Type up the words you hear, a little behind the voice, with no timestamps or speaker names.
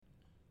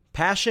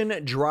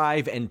Passion,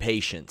 drive, and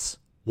patience.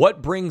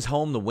 What brings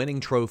home the winning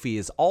trophy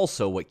is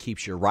also what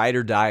keeps your ride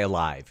or die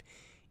alive.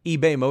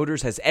 eBay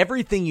Motors has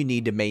everything you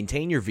need to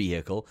maintain your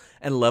vehicle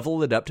and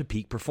level it up to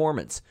peak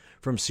performance.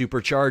 From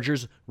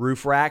superchargers,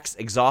 roof racks,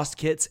 exhaust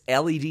kits,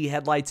 LED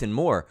headlights, and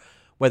more.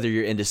 Whether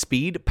you're into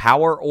speed,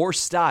 power, or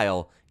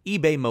style,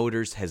 eBay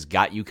Motors has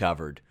got you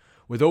covered.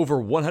 With over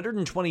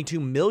 122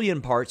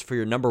 million parts for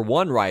your number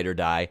one ride or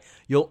die,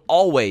 you'll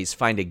always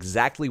find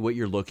exactly what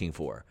you're looking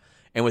for.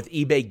 And with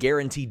eBay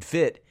Guaranteed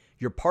Fit,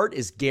 your part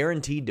is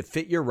guaranteed to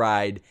fit your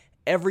ride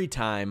every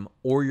time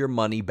or your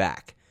money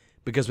back.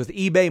 Because with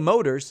eBay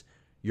Motors,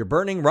 you're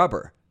burning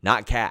rubber,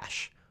 not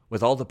cash.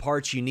 With all the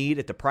parts you need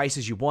at the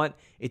prices you want,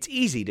 it's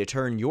easy to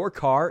turn your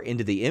car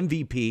into the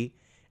MVP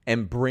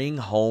and bring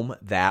home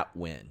that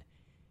win.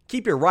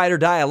 Keep your ride or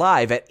die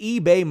alive at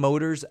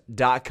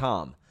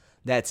ebaymotors.com.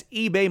 That's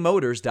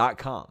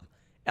ebaymotors.com.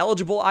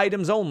 Eligible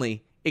items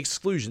only.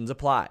 Exclusions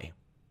apply.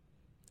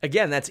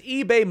 Again, that's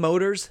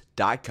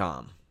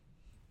ebaymotors.com.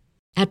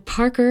 At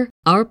Parker,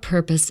 our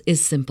purpose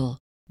is simple.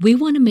 We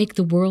want to make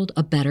the world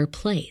a better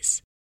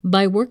place.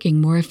 By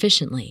working more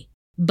efficiently,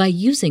 by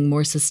using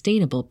more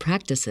sustainable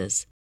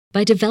practices,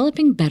 by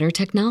developing better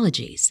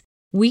technologies,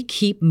 we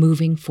keep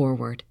moving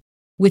forward.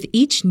 With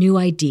each new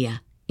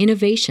idea,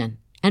 innovation,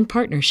 and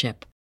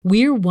partnership,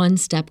 we're one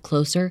step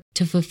closer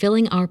to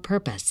fulfilling our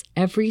purpose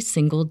every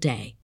single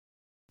day.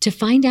 To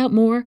find out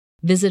more,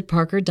 visit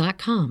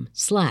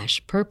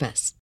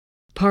parker.com/purpose.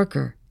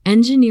 Parker,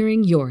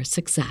 engineering your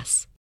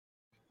success.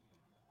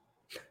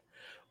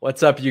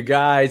 What's up, you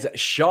guys?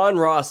 Sean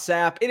Ross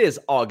Sapp. It is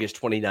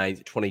August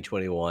 29th,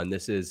 2021.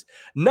 This is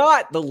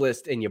not the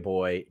list, and your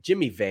boy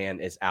Jimmy Van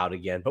is out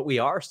again, but we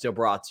are still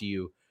brought to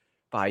you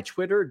by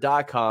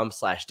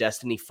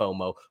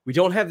twitter.com/DestinyFOMO. We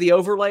don't have the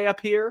overlay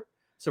up here,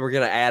 so we're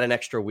going to add an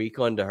extra week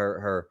onto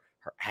her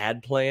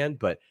ad plan,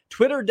 but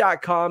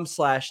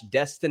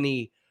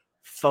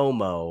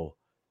twitter.com/DestinyFOMO.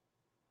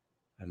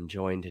 I'm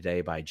joined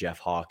today by Jeff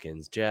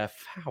Hawkins.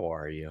 Jeff, how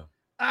are you?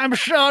 I'm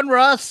Sean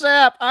Ross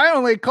Sapp. I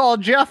only call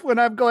Jeff when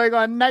I'm going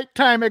on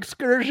nighttime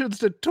excursions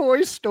to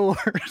toy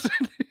stores.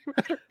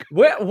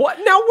 What?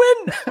 Now,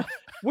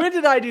 when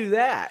did I do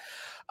that?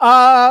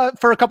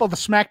 For a couple of the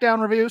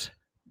SmackDown reviews.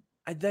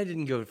 I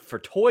didn't go for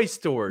toy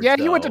stores. Yeah,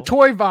 you went to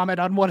Toy Vomit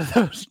on one of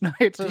those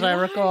nights, as I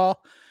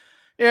recall.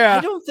 Yeah.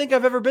 I don't think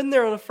I've ever been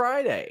there on a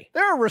Friday.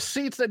 There are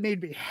receipts that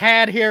need to be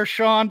had here,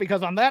 Sean,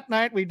 because on that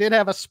night we did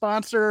have a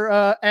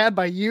sponsor ad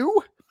by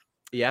you.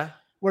 Yeah.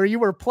 Where you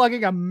were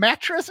plugging a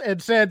mattress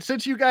and said,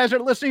 since you guys are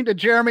listening to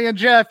Jeremy and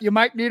Jeff, you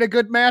might need a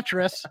good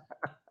mattress.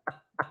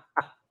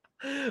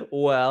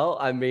 Well,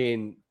 I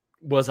mean,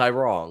 was I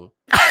wrong?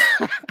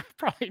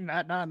 Probably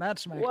not on that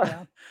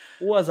SmackDown.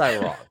 Was I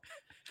wrong?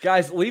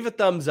 Guys, leave a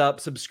thumbs up,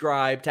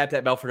 subscribe, tap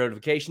that bell for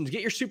notifications,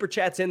 get your super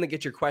chats in that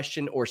get your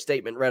question or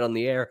statement read on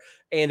the air,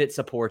 and it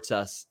supports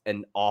us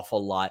an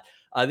awful lot.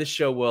 This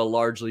show will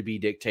largely be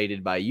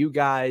dictated by you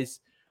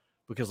guys.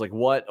 Because, like,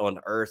 what on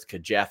earth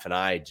could Jeff and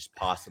I just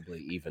possibly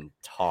even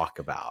talk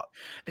about?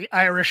 The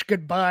Irish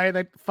goodbye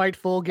that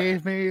Fightful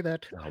gave me.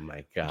 That oh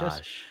my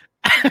gosh,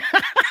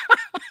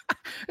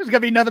 there's gonna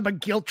be nothing but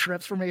guilt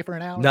trips for me for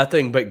an hour.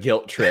 Nothing but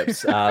guilt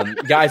trips,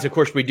 guys. Of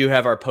course, we do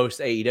have our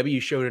post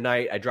AEW show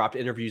tonight. I dropped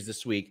interviews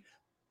this week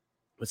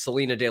with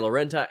Selena De La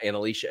Renta and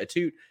Alicia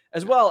Atut,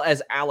 as well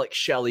as Alex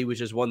Shelley, which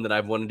is one that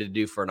I've wanted to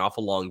do for an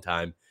awful long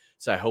time.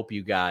 So I hope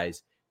you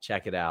guys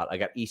check it out. I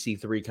got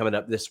EC3 coming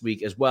up this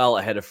week as well,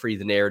 ahead of Free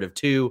the Narrative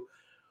 2.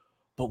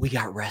 But we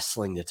got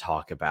wrestling to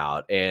talk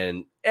about,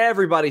 and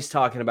everybody's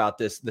talking about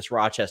this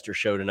Rochester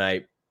show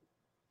tonight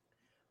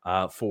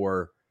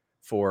for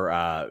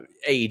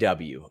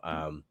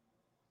AEW.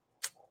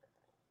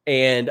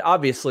 And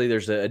obviously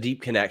there's a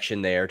deep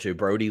connection there to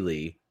Brodie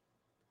Lee.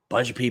 A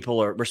bunch of people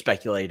were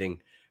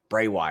speculating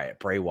Bray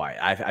Wyatt.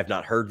 I've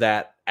not heard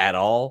that at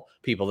all.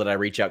 People that I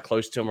reach out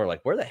close to him are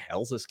like, where the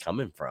hell's this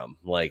coming from?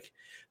 Like,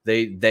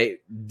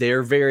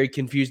 they're very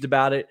confused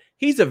about it.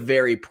 He's a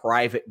very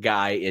private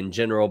guy in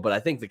general, but I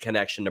think the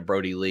connection to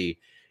Brodie Lee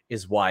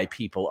is why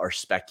people are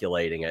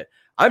speculating it.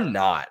 I'm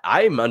not.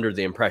 I'm under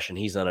the impression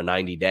he's on a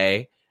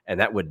 90-day,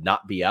 and that would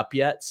not be up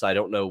yet, so I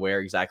don't know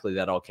where exactly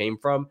that all came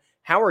from.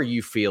 How are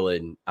you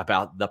feeling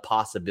about the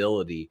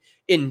possibility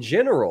in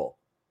general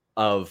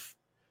of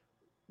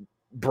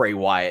Bray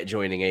Wyatt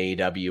joining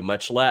AEW,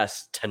 much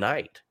less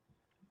tonight?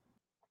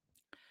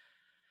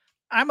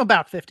 I'm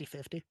about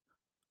 50-50.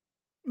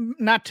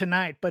 Not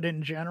tonight, but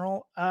in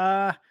general.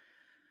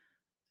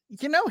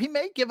 He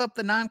may give up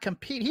the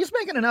non-compete. He's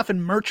making enough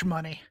in merch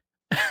money.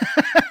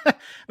 I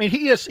mean,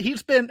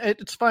 he's been,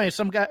 it's funny.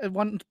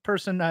 One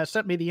person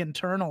sent me the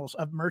internals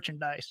of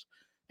merchandise,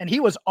 and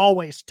he was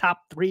always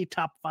top 3,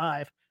 top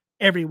 5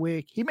 every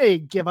week. He may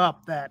give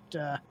up that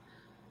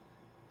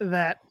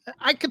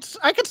I could see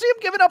him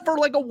giving up for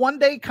like a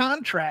 1-day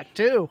contract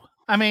too.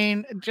 I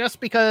mean, just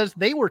because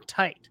they were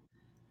tight.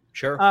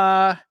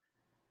 Sure.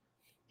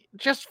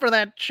 Just for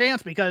that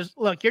chance, because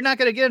look, you're not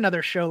going to get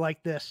another show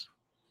like this.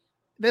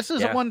 This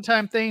is a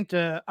one-time thing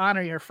to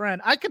honor your friend.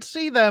 I could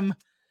see them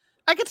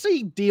I could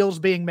see deals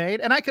being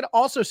made, and I could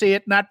also see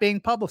it not being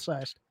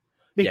publicized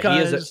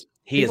because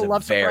he is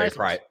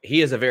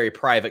a very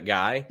private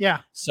guy.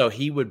 Yeah. So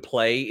he would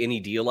play any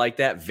deal like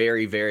that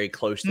very, very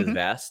close to the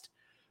vest.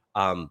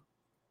 Evan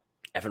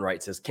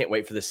Wright says, can't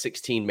wait for the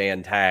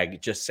 16-man tag.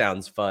 It just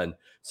sounds fun.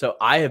 So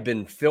I have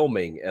been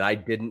filming and I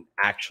didn't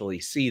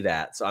actually see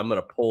that. So I'm going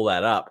to pull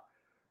that up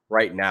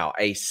right now.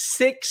 A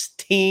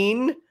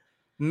 16-man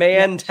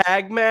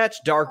tag match,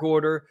 Dark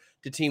Order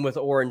to team with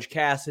Orange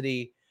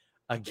Cassidy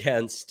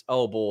against,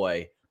 oh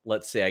boy,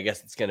 let's see. I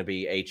guess it's going to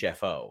be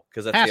HFO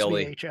because that's the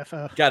only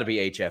HFO. Got to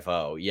be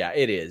HFO. Yeah,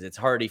 it is. It's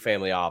Hardy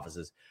Family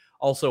Offices.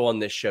 Also on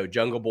this show,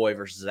 Jungle Boy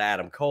versus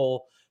Adam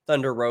Cole,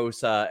 Thunder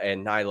Rosa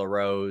and Nyla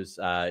Rose,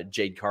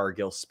 Jade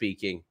Cargill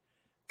speaking,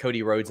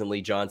 Cody Rhodes and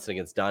Lee Johnson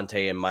against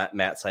Dante and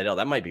Matt Sydal.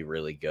 That might be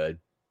really good.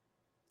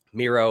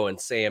 Miro and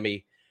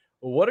Sammy.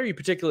 What are you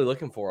particularly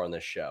looking for on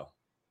this show?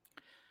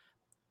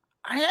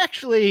 I'm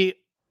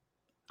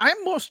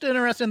most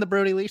interested in the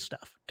Brodie Lee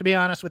stuff, to be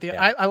honest with you.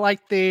 Yeah. I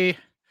like they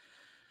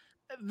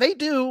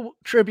do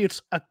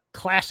tributes a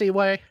classy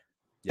way.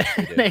 Yes,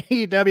 they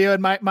do. AEW,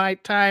 and my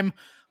time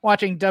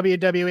watching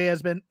WWE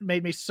has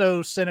made me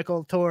so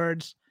cynical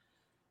towards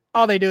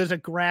all they do is a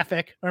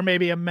graphic or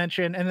maybe a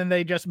mention, and then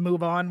they just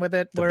move on with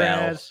it.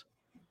 Whereas,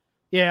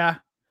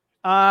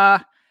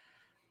 part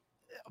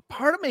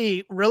of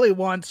me really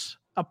wants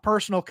a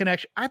personal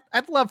connection.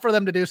 I'd love for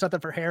them to do something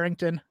for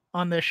Harrington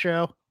on this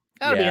show.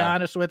 I'll be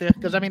honest with you,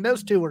 because I mean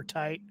those two were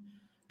tight.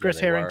 Chris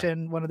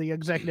Harrington, one of the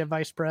executive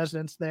vice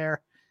presidents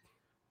there.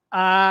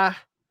 But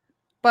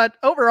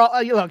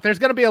overall, look, there's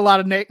going to be a lot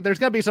of there's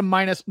going to be some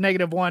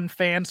 -1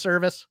 fan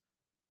service.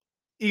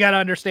 You got to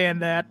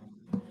understand that,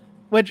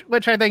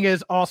 which I think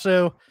is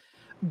also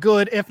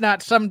good, if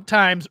not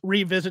sometimes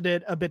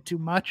revisited a bit too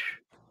much.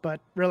 But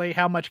really,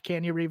 how much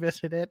can you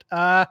revisit it?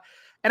 And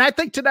I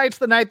think tonight's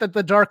the night that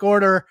the Dark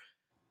Order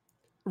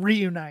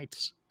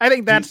reunites. I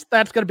think that's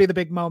going to be the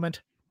big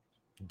moment.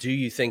 Do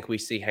you think we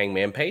see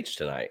Hangman Page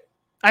tonight?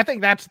 I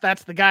think that's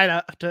the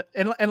guy to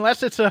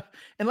unless it's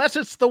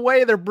the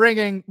way they're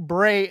bringing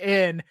Bray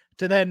in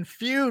to then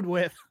feud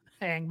with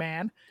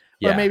Hangman,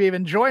 or maybe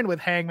even join with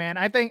Hangman.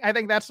 I think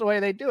that's the way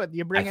they do it.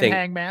 You bring in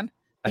Hangman.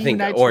 I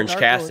think Orange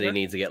Cassidy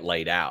needs to get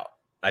laid out.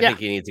 I think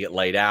he needs to get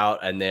laid out,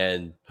 and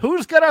then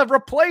who's gonna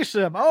replace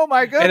him? Oh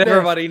my goodness! And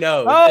everybody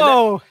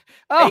knows.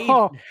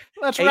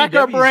 Let's rack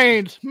our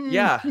brains.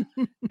 Yeah,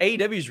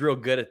 AEW's real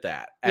good at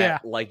that.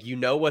 Like, you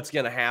know what's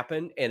gonna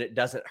happen, and it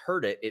doesn't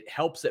hurt it. It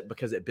helps it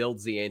because it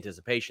builds the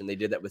anticipation. They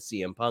did that with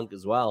CM Punk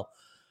as well,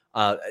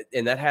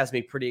 and that has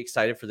me pretty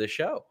excited for this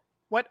show.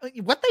 What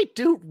they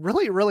do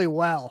really, really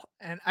well,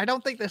 and I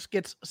don't think this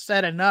gets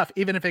said enough,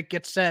 even if it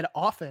gets said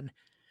often,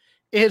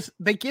 is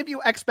they give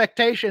you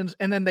expectations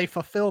and then they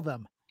fulfill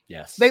them.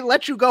 Yes. They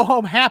let you go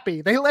home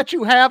happy. They let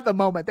you have the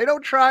moment. They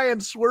don't try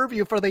and swerve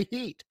you for the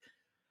heat.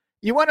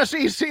 You want to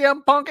see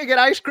CM Punk get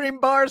ice cream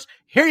bars?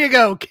 Here you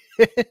go,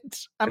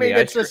 kids. I mean,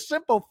 it's a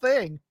simple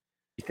thing.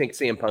 You think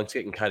CM Punk's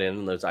getting cut in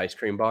on those ice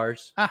cream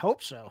bars? I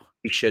hope so.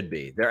 He should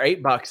be. They're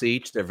 $8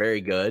 each. They're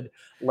very good.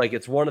 Like,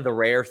 it's one of the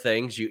rare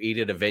things you eat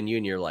at a venue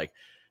and you're like,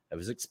 that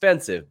was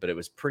expensive, but it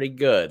was pretty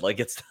good.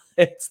 Like, it's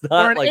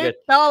not for like an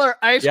 $8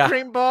 ice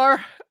cream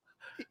bar.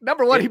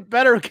 Number one, he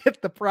better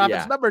get the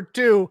profits. Number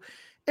two,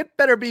 it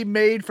better be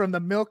made from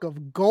the milk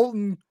of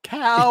golden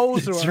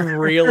cows. It's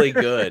really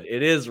good.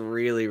 It is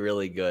really,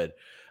 really good.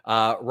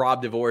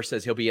 Rob DeVore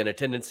says he'll be in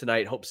attendance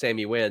tonight. Hope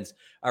Sammy wins.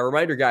 A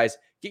reminder, guys,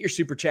 get your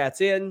super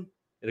chats in.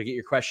 It'll get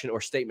your question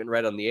or statement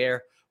read on the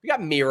air. We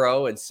got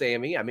Miro and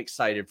Sammy. I'm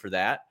excited for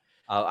that.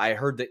 I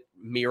heard that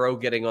Miro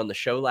getting on the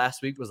show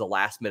last week was a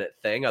last-minute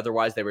thing.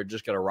 Otherwise, they were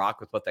just going to rock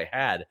with what they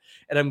had.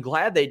 And I'm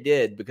glad they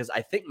did, because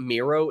I think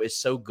Miro is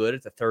so good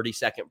at the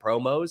 30-second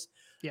promos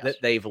that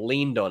they've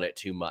leaned on it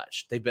too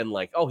much. They've been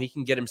like, oh, he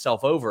can get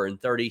himself over in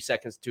 30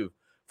 seconds to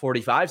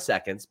 45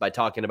 seconds by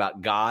talking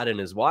about God and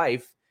his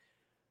wife.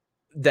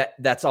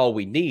 That's all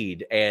we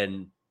need.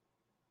 And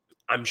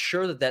I'm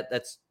sure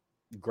that's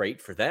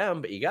great for them,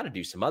 but you got to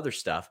do some other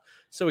stuff.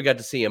 So we got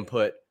to see him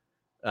put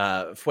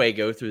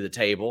Fuego through the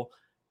table.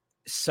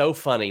 So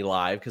funny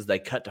live, because they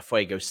cut to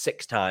Fuego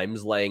 6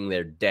 times laying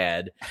there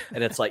dead,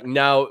 and it's like,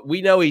 no,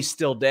 we know he's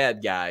still dead,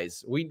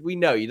 guys. We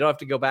know. You don't have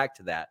to go back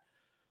to that.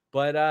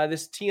 But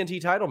this TNT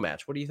title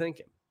match, what are you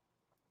thinking?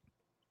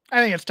 I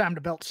think it's time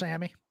to belt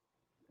Sammy.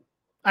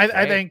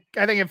 I think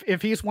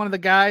if he's one of the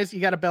guys,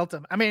 you got to belt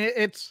him. I mean,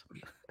 it's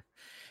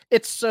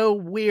so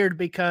weird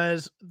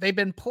because they've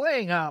been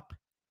playing up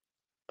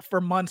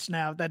for months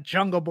now that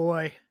Jungle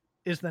Boy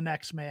is the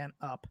next man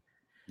up.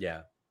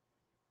 Yeah.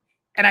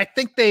 And I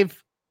think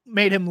they've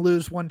made him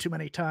lose one too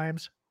many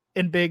times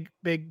in big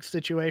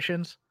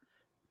situations,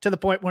 to the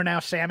point where now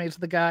Sammy's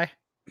the guy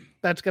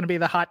that's going to be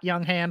the hot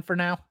young hand for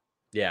now.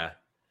 Yeah.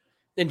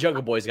 And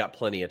Jungle Boy's got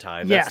plenty of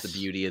time. That's the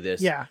beauty of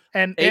this. Yeah.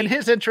 And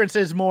his entrance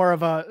is more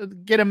of a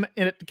get him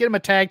a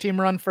tag team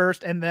run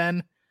first and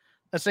then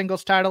a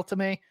singles title to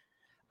me.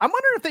 I'm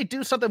wondering if they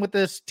do something with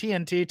this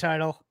TNT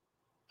title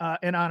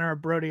in honor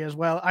of Brodie as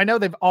well. I know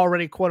they've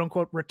already quote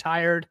unquote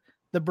retired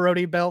the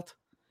Brodie belt.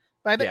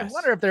 But I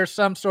wonder if there's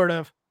some sort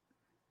of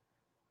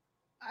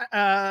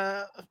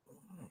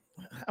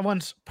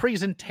one's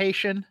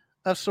presentation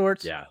of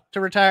sorts to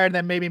retire, and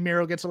then maybe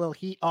Miro gets a little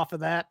heat off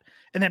of that,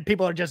 and then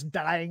people are just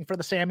dying for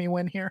the Sammy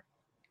win here.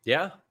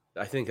 Yeah,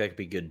 I think that could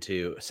be good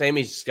too.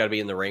 Sammy's got to be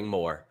in the ring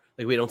more.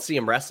 Like, we don't see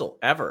him wrestle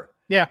ever.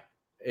 Yeah.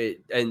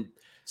 And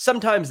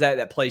sometimes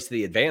that plays to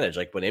the advantage.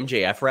 Like when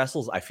MJF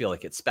wrestles, I feel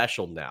like it's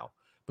special now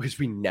because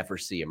we never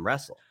see him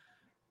wrestle.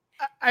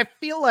 I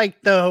feel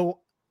like, though,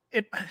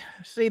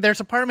 there's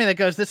a part of me that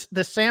goes,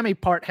 the Sammy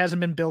part hasn't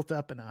been built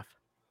up enough.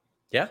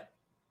 Yeah.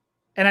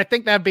 And I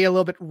think that'd be a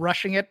little bit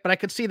rushing it, but I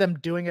could see them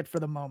doing it for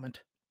the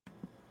moment.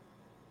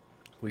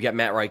 We got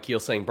Matt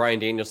Reichel saying Bryan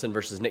Danielson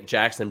versus Nick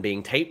Jackson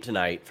being taped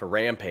tonight for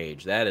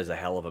Rampage. That is a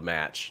hell of a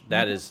match.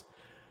 That is,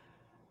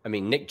 I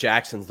mean, Nick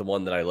Jackson's the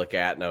one that I look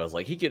at and I was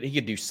like, he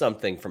could do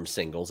something from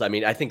singles. I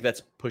mean, I think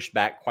that's pushed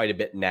back quite a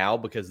bit now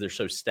because they're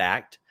so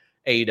stacked.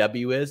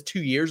 AEW is.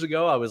 2 years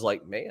ago, I was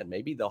like, man,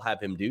 maybe they'll have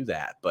him do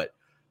that, but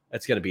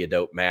that's going to be a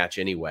dope match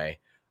anyway.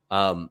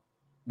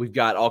 We've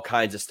got all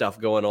kinds of stuff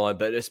going on,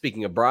 but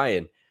speaking of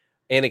Bryan,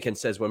 Anakin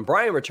says, when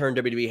Bryan returned,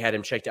 WWE had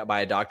him checked out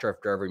by a doctor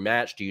after every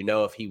match. Do you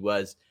know if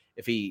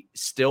he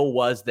still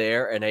was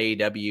there and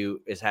AEW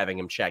is having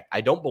him checked?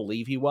 I don't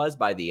believe he was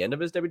by the end of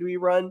his WWE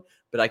run,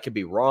 but I could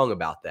be wrong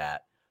about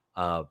that.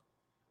 I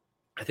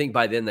think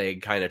by then they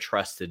kind of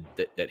trusted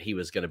that he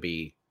was going to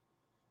be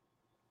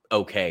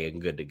okay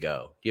and good to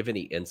go. Do you have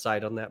any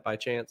insight on that by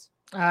chance?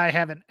 I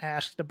haven't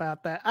asked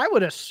about that. I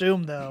would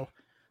assume, though,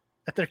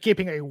 that they're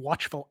keeping a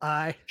watchful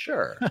eye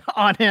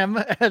on him,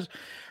 as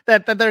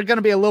that they're going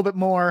to be a little bit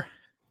more.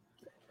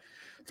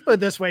 Let's put it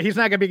this way: he's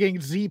not going to be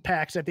getting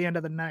Z-packs at the end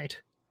of the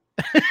night.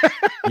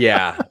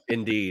 Yeah,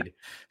 indeed.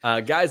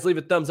 Guys, leave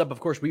a thumbs up.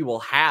 Of course, we will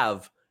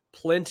have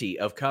plenty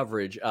of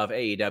coverage of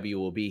AEW.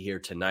 Will be here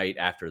tonight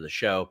after the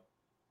show.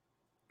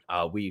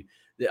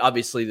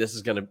 Obviously, this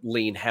is going to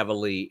lean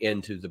heavily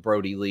into the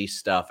Brodie Lee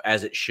stuff,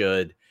 as it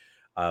should.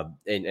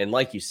 And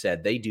like you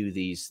said, they do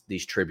these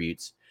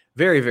tributes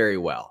very, very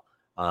well.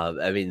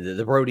 I mean,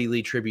 the Brodie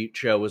Lee tribute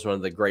show was one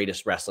of the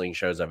greatest wrestling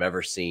shows I've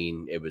ever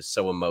seen. It was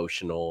so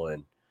emotional,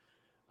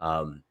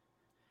 and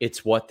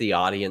it's what the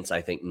audience,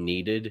 I think,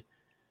 needed.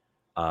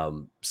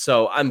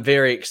 So I'm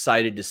very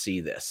excited to see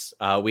this.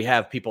 We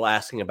have people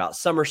asking about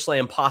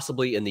SummerSlam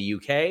possibly in the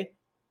UK.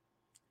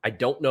 I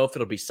don't know if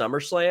it'll be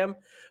SummerSlam,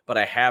 but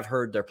I have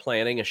heard they're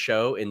planning a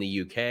show in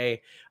the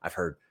UK. I've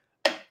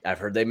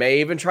heard they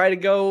may even try to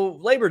go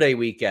Labor Day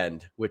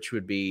weekend, which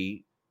would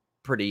be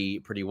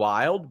pretty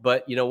wild.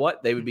 But you know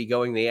what? They would be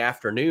going the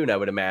afternoon, I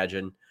would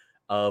imagine,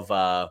 of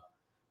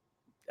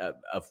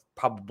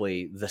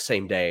probably the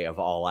same day of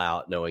All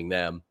Out, knowing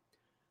them.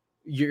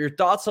 Your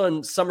thoughts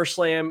on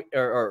SummerSlam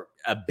or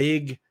a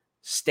big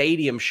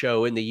stadium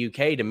show in the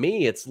UK? To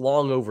me, it's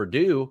long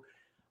overdue.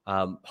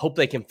 Hope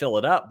they can fill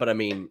it up. But I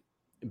mean,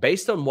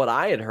 based on what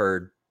I had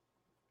heard,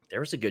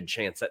 there's a good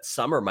chance that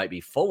summer might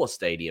be full of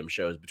stadium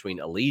shows between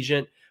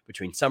Allegiant,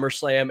 between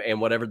SummerSlam,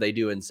 and whatever they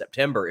do in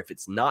September if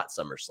it's not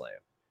SummerSlam.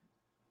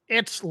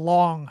 It's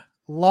long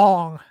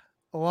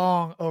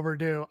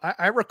overdue.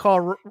 I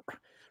recall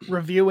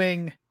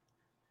reviewing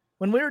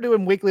when we were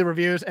doing weekly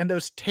reviews and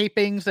those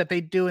tapings that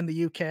they do in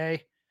the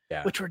UK,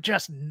 which were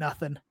just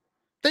nothing.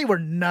 They were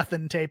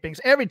nothing tapings.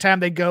 Every time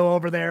they go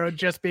over there, it would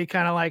just be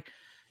kind of like,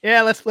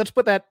 yeah, let's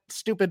put that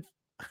stupid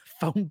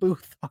phone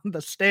booth on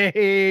the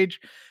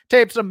stage,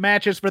 tape some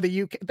matches for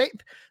the UK.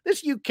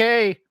 This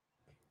UK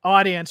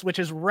audience, which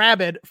is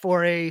rabid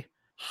for a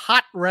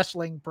hot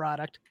wrestling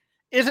product,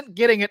 isn't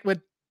getting it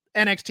with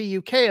NXT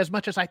UK as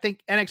much as I think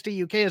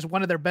NXT UK is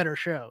one of their better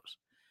shows.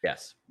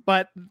 Yes.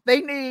 But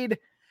they need,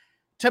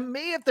 to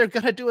me, if they're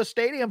going to do a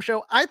stadium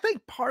show, I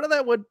think part of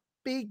that would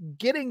be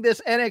getting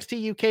this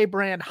NXT UK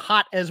brand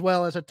hot as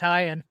well as a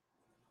tie-in.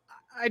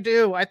 I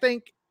do. I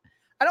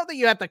don't think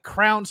you have to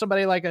crown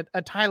somebody like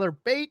a Tyler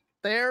Bate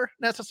there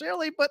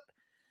necessarily, but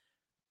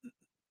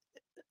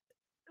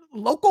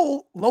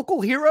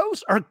local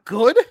heroes are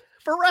good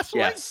for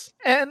wrestling. Yes.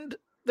 And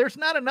there's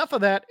not enough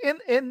of that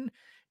in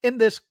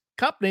this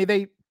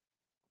company.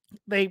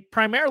 They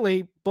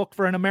primarily book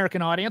for an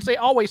American audience. They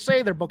always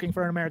say they're booking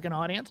for an American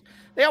audience.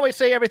 They always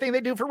say everything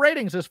they do for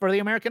ratings is for the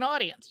American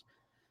audience.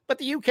 But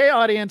the UK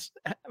audience,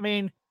 I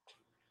mean,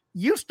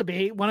 used to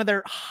be one of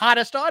their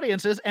hottest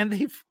audiences, and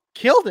they've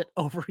killed it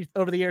over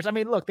the years. I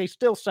mean, look, they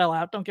still sell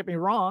out, don't get me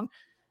wrong,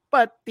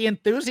 but the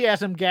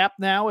enthusiasm gap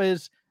now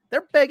is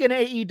they're begging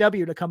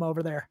AEW to come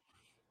over there.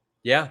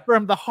 Yeah.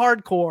 From the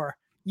hardcore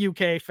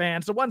UK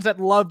fans, the ones that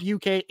loved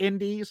UK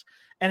indies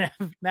and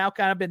have now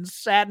kind of been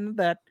saddened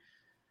that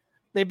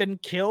they've been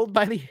killed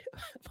by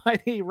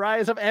the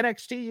rise of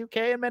NXT UK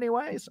in many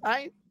ways.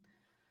 I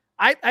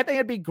think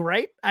it'd be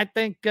great. I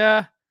think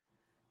I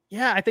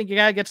think you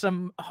got to get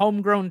some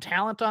homegrown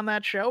talent on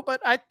that show,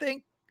 but I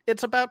think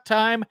it's about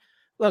time.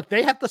 Look,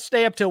 they have to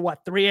stay up till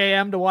 3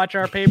 a.m. to watch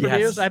our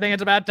pay-per-views. Yes. I think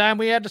it's about time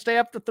we had to stay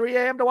up to 3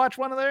 a.m. to watch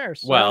one of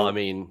theirs. So. Well, I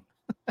mean,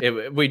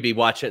 we'd be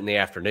watching it in the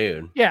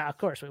afternoon. Yeah, of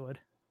course we would.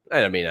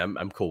 And I mean,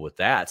 I'm cool with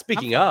that.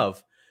 Speaking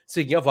of,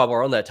 while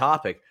we're on that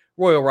topic,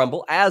 Royal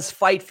Rumble, as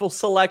Fightful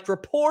Select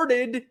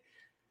reported,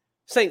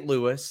 St.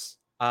 Louis.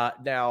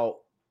 Now,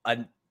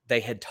 they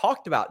had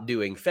talked about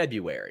doing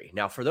February.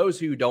 Now, for those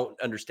who don't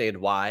understand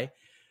why,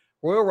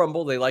 Royal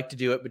Rumble, they like to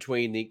do it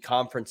between the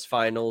conference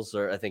finals,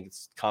 or I think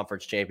it's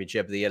conference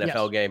championship, the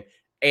NFL game,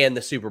 and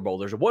the Super Bowl.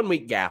 There's a 1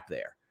 week gap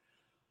there.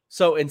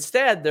 So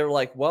instead, they're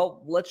like,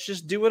 well, let's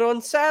just do it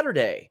on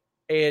Saturday.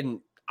 And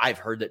I've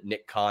heard that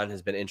Nick Khan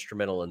has been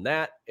instrumental in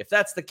that. If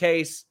that's the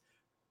case,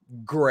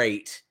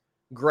 great.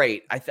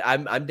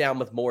 I'm down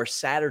with more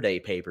Saturday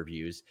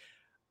pay-per-views.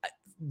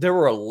 There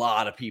were a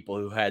lot of people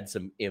who had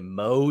some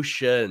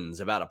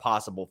emotions about a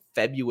possible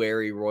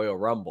February Royal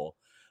Rumble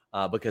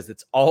because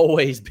it's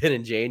always been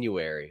in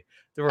January.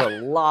 There were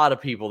a lot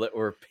of people that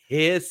were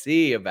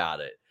pissy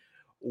about it.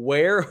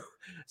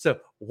 So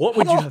what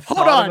would you have thought?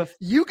 Hold on.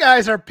 You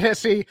guys are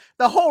pissy.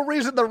 The whole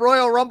reason the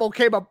Royal Rumble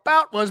came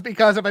about was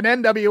because of an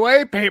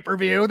NWA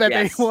pay-per-view that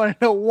they wanted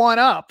to one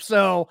up.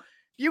 So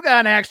you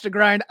got an axe to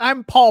grind.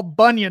 I'm Paul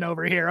Bunyan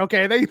over here.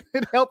 Okay. They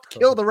helped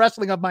kill the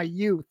wrestling of my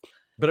youth.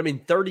 But I mean,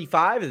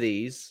 35 of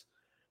these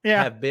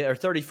have been, or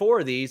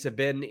 34 of these have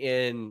been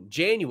in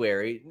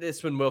January.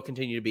 This one will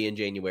continue to be in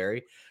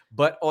January,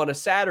 but on a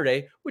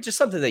Saturday, which is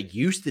something they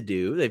used to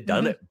do. They've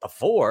done it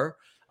before.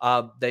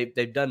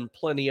 They've done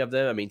plenty of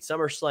them. I mean,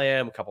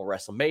 SummerSlam, a couple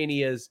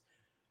WrestleManias.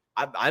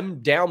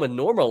 I'm down with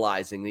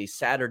normalizing these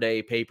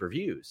Saturday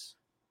pay-per-views.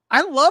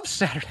 I love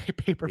Saturday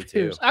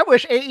pay-per-views. I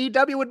wish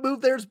AEW would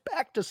move theirs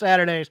back to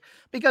Saturdays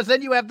because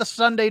then you have the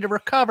Sunday to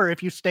recover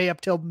if you stay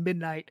up till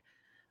midnight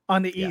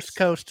on the East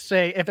Coast,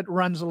 say, if it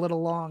runs a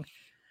little long.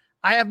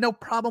 I have no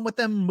problem with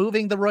them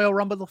moving the Royal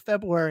Rumble to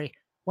February.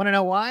 Want to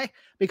know why?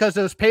 Because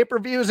those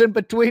pay-per-views in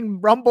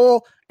between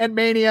Rumble and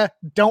Mania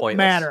don't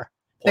matter.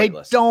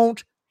 Pointless. They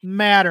don't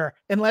matter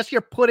unless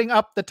you're putting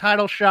up the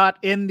title shot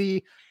in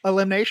the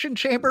Elimination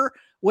Chamber,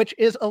 which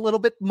is a little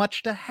bit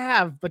much to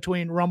have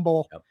between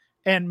Rumble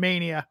and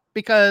Mania,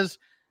 because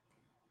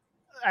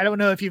I don't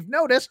know if you've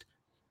noticed,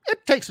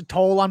 it takes a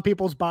toll on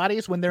people's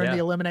bodies when they're in the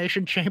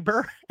Elimination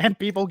Chamber and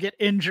people get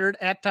injured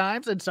at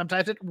times, and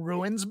sometimes it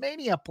ruins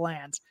Mania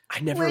plans. I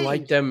never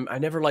liked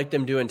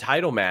them doing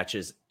title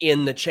matches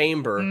in the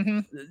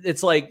chamber.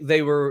 It's like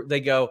they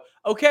go,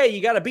 okay,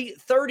 you got to beat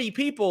 30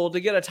 people to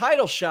get a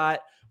title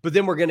shot, but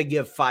then we're going to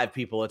give 5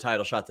 people a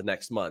title shot the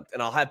next month.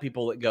 And I'll have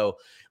people that go,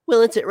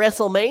 well, it's at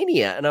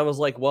WrestleMania. And I was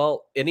like,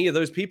 well, any of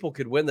those people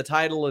could win the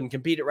title and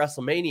compete at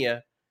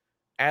WrestleMania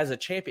as a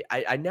champion.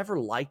 I never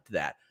liked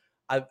that.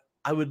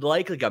 I would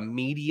like a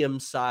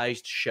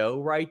medium-sized show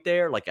right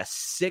there, like a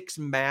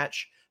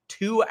 6-match,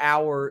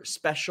 2-hour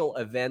special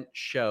event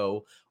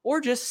show,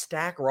 or just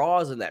stack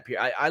Raws in that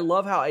period. I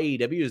love how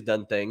AEW has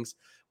done things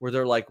where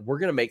they're like, we're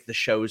going to make the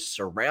shows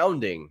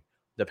surrounding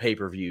the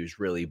pay-per-views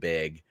really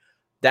big.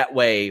 That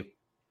way,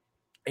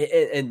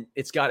 and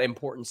it's got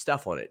important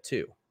stuff on it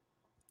too.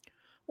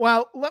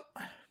 Well, what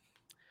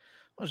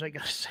was I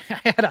going to say?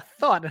 I had a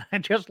thought and I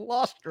just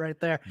lost it right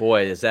there.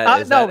 Boy, is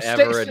that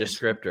ever a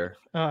descriptor?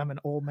 Oh, I'm an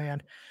old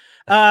man.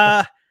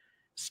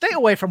 Stay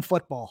away from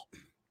football.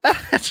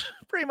 That's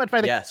pretty much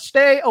my thing. Yes.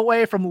 Stay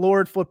away from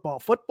Lord Football.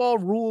 Football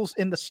rules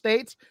in the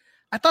States.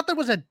 I thought there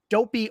was a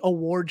dopey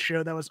award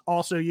show that was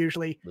also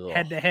usually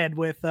head-to-head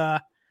with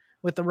the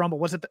Rumble.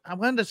 Was it? I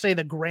wanted to say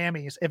the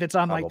Grammys, if it's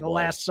on like the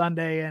last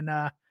Sunday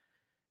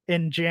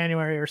in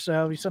January or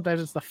so.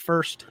 Sometimes it's the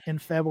first in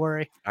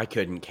February. I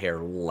couldn't care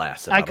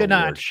less about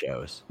award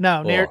shows.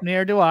 No,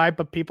 near do I,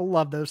 but people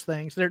love those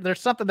things.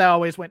 There's something that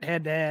always went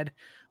head-to-head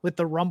with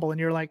the Rumble, and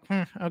you're like,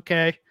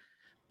 okay.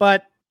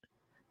 But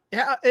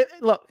yeah,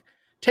 look,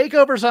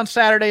 takeovers on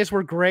Saturdays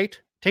were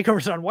great.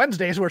 Takeovers on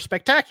Wednesdays were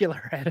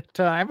spectacular at a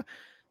time.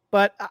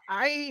 But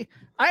I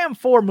am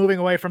for moving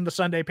away from the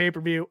Sunday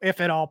pay-per-view if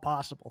at all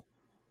possible.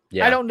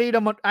 Yeah. I don't need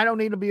them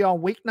to be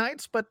on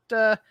weeknights, but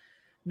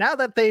now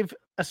that they've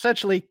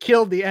essentially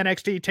killed the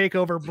NXT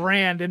TakeOver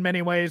brand in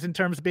many ways in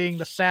terms of being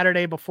the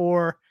Saturday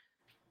before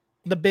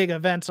the big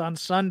events on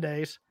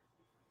Sundays,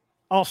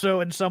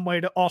 also in some way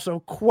to also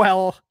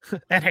quell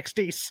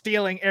NXT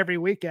stealing every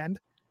weekend,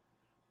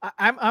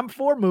 I'm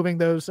for moving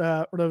those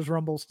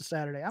Rumbles to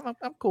Saturday.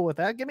 I'm cool with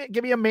that.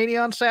 Give me a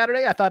Mania on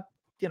Saturday. I thought,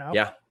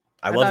 Yeah.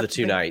 I love the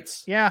 2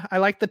 nights. Yeah, I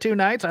like the 2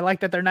 nights. I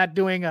like that they're not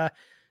doing a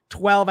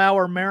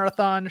 12-hour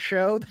marathon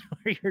show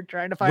where you're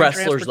trying to find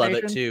wrestlers love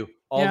it too.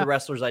 All the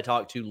wrestlers I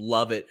talk to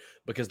love it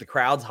because the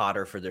crowd's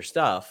hotter for their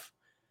stuff.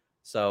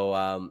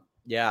 So,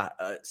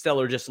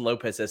 Stellar Justin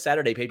Lopez says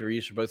Saturday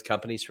pay-per-views for both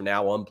companies from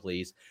now on,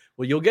 please.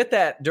 Well, you'll get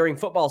that during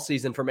football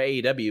season from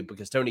AEW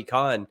because Tony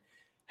Khan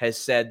has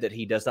said that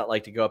he does not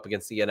like to go up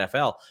against the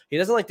NFL. He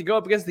doesn't like to go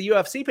up against the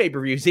UFC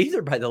pay-per-views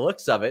either by the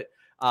looks of it.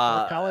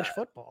 Or college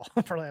football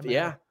for that matter.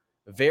 Yeah.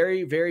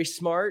 Very, very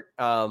smart.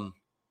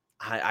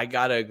 I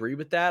gotta agree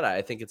with that.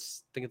 I think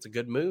it's a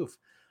good move.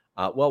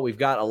 Well, we've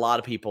got a lot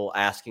of people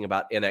asking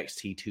about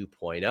NXT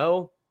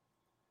 2.0.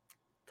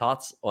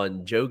 Thoughts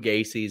on Joe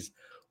Gacy's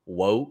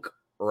woke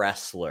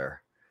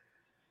wrestler?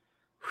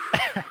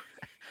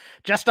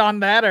 Just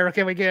on that, or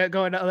can we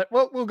go into other?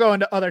 We'll go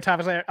into other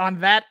topics later. On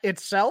that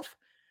itself,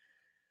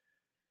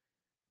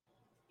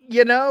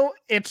 You know,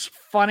 it's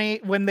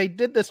funny when they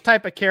did this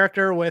type of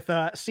character with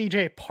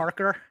CJ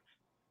Parker.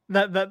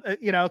 This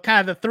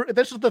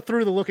is the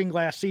through the looking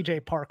glass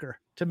CJ Parker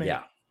to me.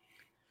 Yeah.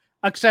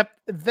 Except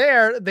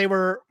there they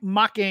were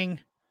mocking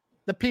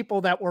the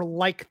people that were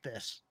like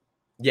this.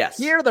 Yes.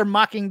 Here they're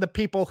mocking the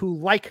people who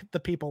like the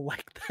people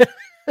like this.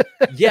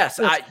 Yes,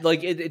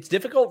 it's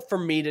difficult for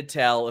me to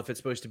tell if it's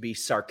supposed to be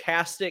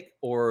sarcastic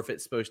or if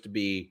it's supposed to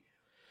be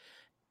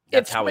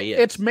that's how he is.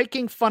 It's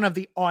making fun of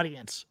the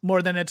audience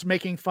more than it's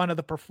making fun of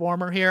the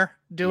performer here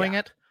doing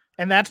it.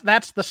 And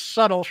that's the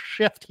subtle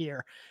shift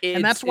here.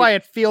 And that's why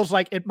it feels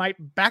like it might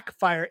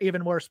backfire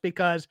even worse,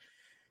 because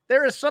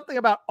there is something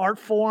about art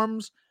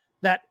forms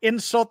that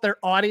insult their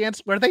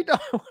audience where they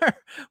don't,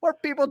 where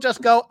people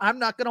just go, I'm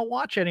not going to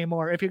watch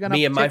anymore. If you're going to,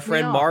 me and my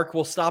friend Mark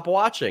will stop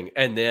watching,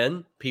 and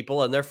then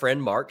people and their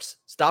friend Mark's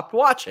stopped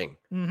watching.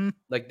 Mm-hmm.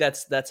 Like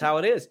that's how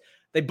it is.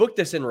 They booked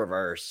this in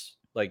reverse.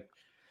 Like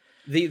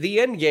the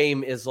end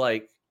game is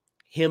like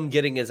him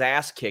getting his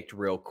ass kicked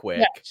real quick.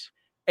 Yes.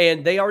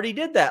 And they already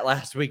did that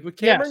last week with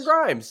Cameron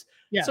Grimes.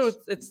 Yes. So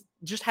it's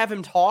just have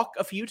him talk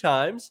a few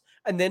times,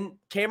 and then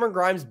Cameron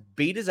Grimes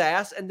beat his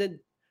ass, and then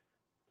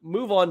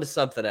move on to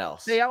something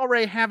else. They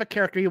already have a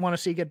character you want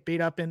to see get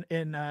beat up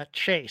in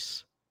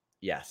Chase.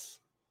 Yes.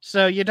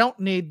 So you don't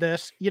need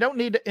this. You don't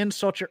need to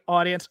insult your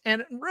audience.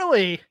 And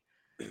really,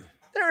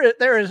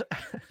 there is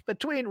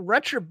between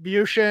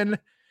Retribution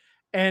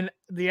and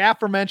the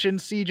aforementioned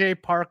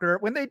CJ Parker,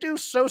 when they do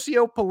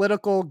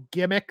socio-political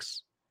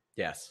gimmicks,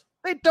 yes,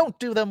 they don't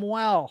do them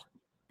well.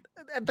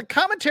 The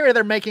commentary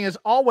they're making is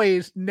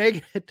always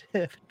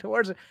negative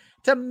towards it.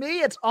 To me,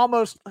 it's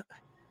almost,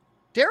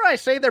 dare I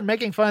say, they're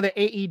making fun of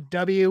the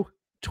AEW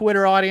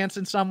Twitter audience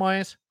in some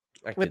ways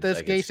with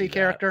this Gacy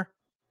character.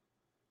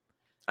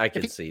 I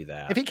can see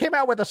that. If he came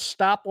out with a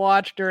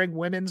stopwatch during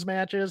women's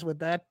matches, would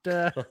that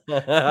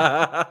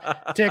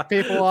tick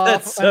people off?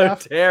 That's so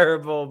enough?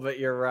 Terrible, but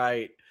you're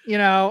right. You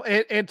know,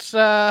 it's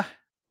a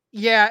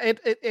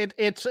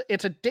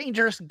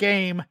dangerous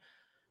game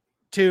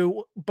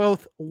to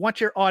both want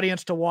your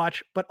audience to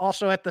watch, but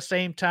also at the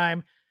same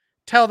time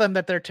tell them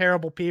that they're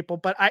terrible people.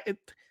 But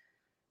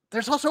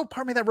there's also a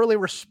part of me that really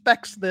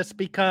respects this,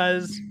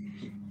 because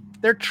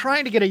they're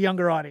trying to get a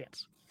younger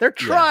audience. They're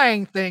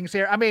trying things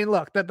here. I mean,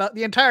 look,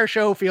 the entire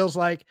show feels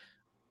like,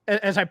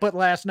 as I put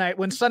last night,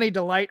 when Sunny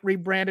Delight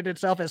rebranded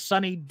itself as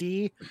Sunny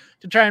D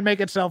to try and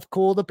make itself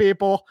cool to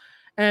people.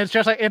 And it's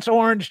just like, it's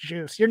orange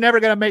juice. You're never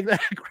going to make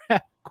that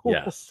crap cool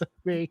to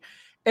me.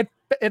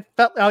 It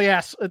felt, oh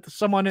yes,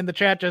 someone in the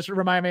chat just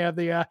reminded me of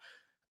the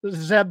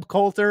Zeb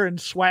Coulter and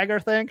Swagger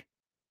thing.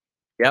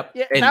 Yep.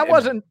 Yeah, that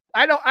wasn't,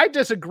 I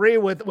disagree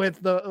with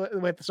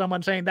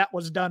someone saying that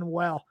was done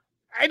well.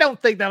 I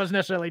don't think that was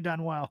necessarily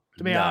done well,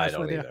 to be honest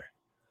with you.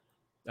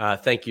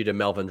 Thank you to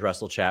Melvin's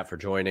Wrestle Chat for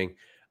joining.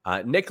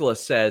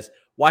 Nicholas says,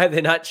 why have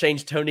they not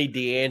changed Tony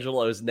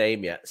D'Angelo's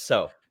name yet?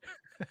 So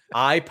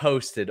I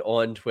posted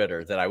on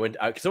Twitter that I went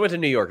to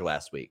New York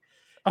last week.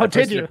 Oh,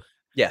 did you?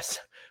 Yes.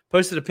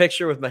 Posted a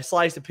picture with my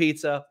slice of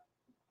pizza,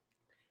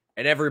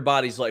 and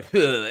everybody's like,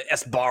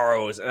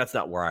 Esbarro's. And that's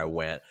not where I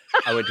went.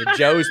 I went to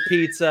Joe's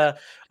Pizza.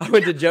 I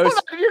went to Joe's.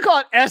 Hold on, you call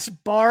it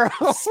Esbarro?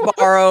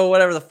 Sbarro,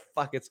 whatever the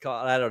fuck it's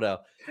called. I don't know.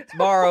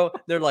 Sbarro.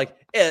 They're like,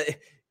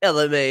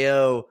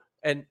 LMAO.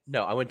 And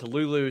no, I went to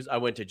Lulu's. I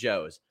went to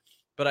Joe's.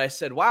 But I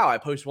said, wow, I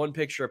post one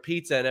picture of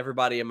pizza, and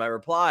everybody in my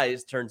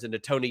replies turns into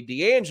Tony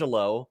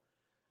D'Angelo.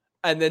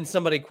 And then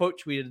somebody quote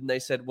tweeted, and they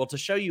said, well, to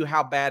show you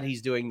how bad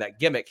he's doing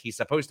that gimmick, he's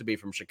supposed to be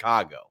from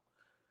Chicago,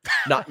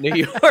 not New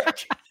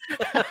York.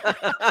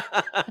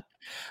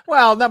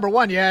 Well, number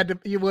one,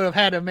 you would have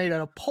had to have made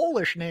it a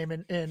Polish name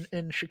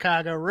in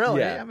Chicago, really.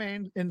 Yeah. I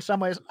mean, in some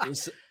ways.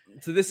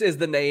 So this is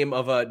the name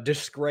of a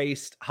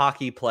disgraced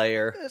hockey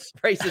player,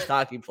 racist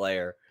hockey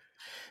player.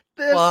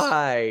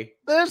 Why?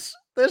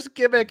 This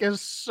gimmick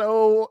is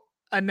so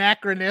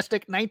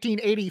anachronistic.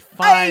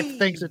 1985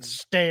 thinks it's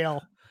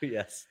stale.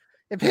 Yes.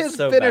 If his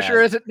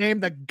finisher isn't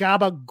named the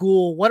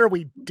Gabagool, what are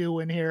we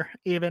doing here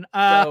even?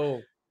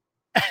 So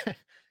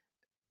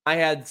I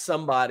had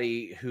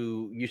somebody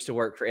who used to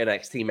work for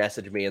NXT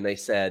message me, and they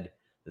said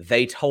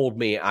they told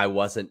me I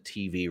wasn't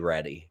TV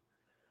ready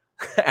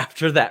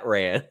after that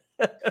ran.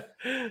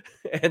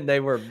 And they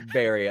were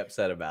very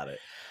upset about it.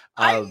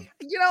 I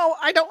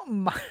don't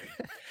mind.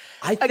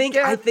 I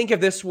think if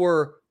this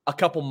were a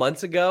couple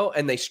months ago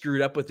and they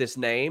screwed up with this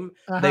name,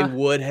 they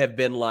would have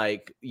been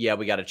like, yeah,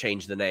 we got to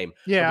change the name.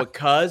 Yeah. But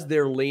because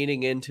they're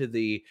leaning into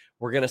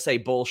we're going to say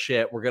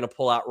bullshit. We're going to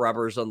pull out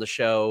rubbers on the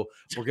show.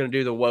 We're going to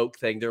do the woke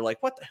thing. They're like,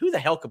 who the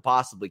hell could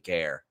possibly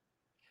care?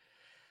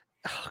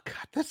 Oh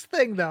God, this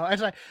thing though,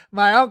 it's like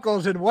my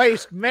uncle's in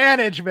waste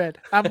management.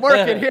 I'm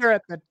working here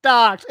at the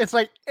docks. It's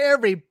like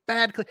every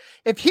bad,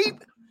 I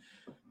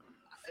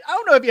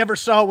don't know if you ever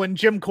saw when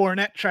Jim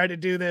Cornette tried to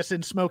do this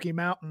in Smoky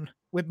Mountain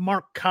with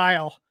Mark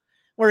Kyle,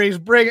 where he's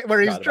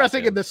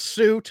dressing in the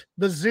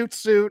zoot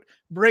suit,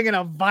 bringing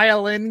a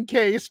violin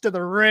case to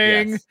the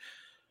ring.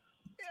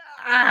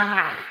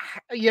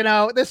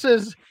 Yes. This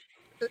is,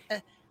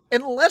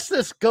 unless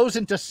this goes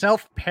into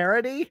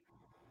self-parody,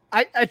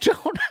 I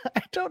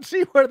don't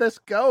see where this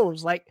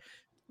goes. Like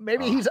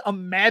maybe he's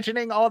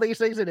imagining all these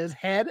things in his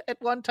head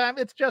at one time.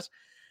 It's just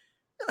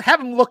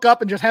have him look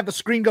up and just have the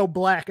screen go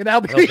black, and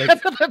that'll be the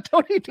end of the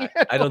Tony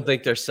D'Angelo. I don't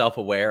think they're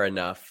self-aware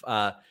enough.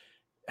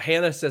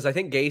 Hannah says, I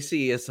think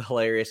Gacy is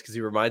hilarious because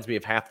he reminds me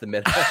of half the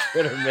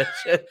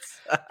intermissions.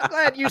 I'm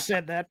glad you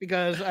said that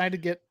because I had to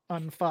get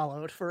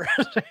unfollowed for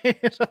saying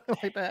something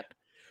like that.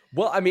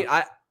 Well, I mean,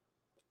 I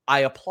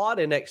applaud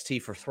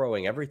NXT for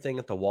throwing everything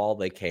at the wall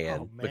they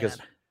can because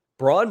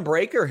Braun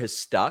Breaker has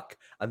stuck.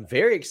 I'm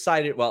very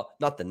excited. Well,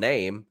 not the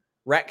name.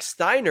 Rex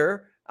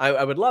Steiner.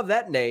 I would love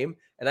that name.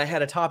 And I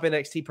had a top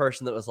NXT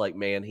person that was like,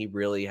 man, he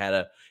really had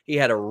a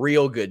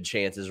real good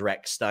chance as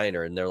Rex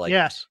Steiner. And they're like,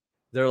 yes.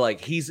 They're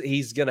like,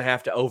 he's going to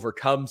have to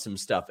overcome some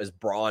stuff as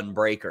Braun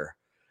Breaker.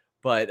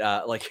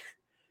 But like,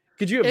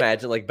 could you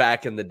imagine like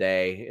back in the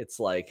day, it's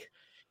like,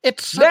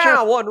 it's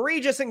now on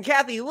Regis and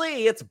Kathy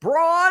Lee, it's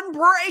Braun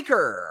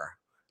Breaker.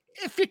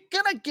 If you're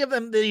going to give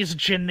them these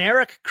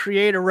generic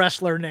creator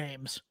wrestler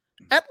names,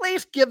 at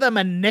least give them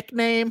a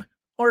nickname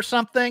or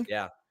something.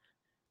 Yeah.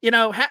 You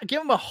know,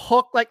 give them a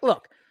hook. Like,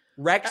 look,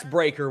 Rex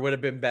Breaker would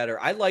have been better.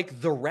 I like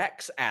the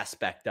Rex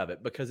aspect of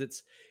it because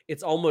it's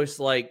almost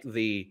like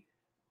the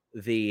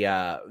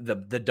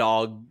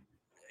dog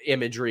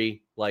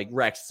imagery. Like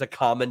Rex is a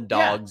common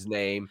dog's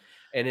name,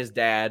 and his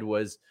dad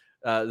was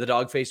the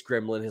dog-faced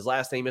gremlin. His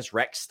last name is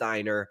Rex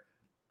Steiner.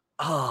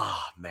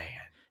 Oh man,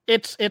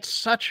 it's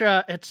such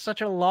a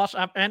loss.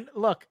 And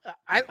look,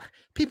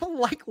 people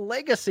like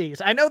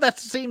legacies. I know that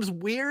seems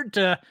weird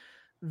to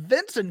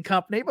Vince and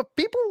company, but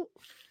people.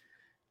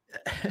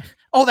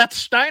 Oh, that's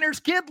Steiner's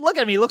kid. Look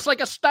at him. He looks like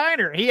a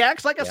Steiner. He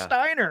acts like a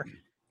Steiner.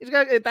 He's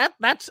got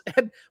that's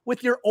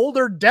with your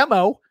older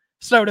demo,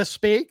 so to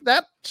speak.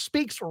 That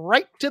speaks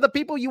right to the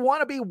people you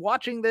want to be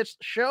watching this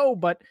show.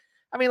 But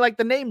I mean, like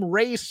the name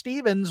Ray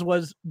Stevens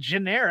was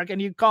generic,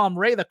 and you call him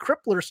Ray the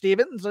Crippler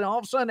Stevens, and all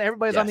of a sudden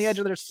everybody's on the edge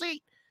of their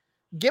seat.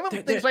 Give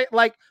him things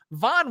like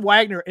Von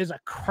Wagner is a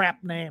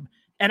crap name,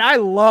 and I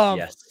love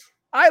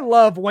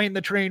Wayne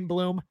the Train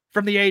Bloom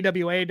from the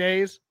AWA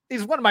days.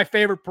 He's one of my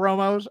favorite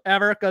promos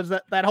ever because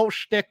that whole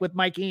shtick with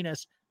Mike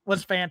Enos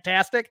was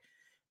fantastic.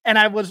 And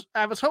I was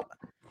hoping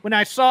when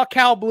I saw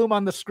Cal Bloom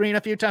on the screen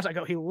a few times, I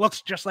go, he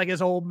looks just like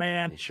his old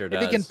man. He sure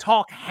does. If he can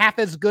talk half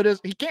as good as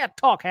he can't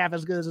talk half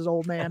as good as his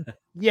old man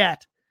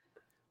yet.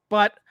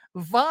 But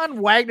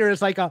Von Wagner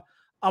is like a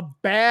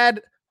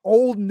bad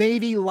Old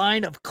Navy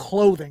line of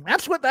clothing.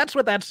 That's what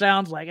that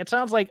sounds like. It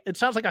sounds like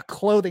a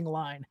clothing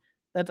line.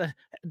 Do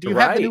you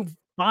have the new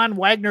Von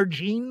Wagner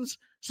jeans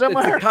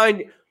somewhere? It's the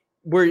kind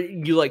where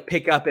you like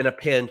pick up in a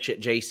pinch at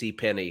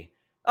JCPenney.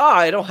 Oh,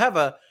 I don't have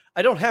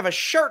a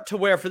shirt to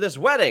wear for this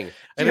wedding.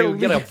 And then you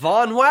get a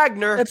Von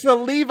Wagner. It's the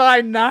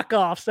Levi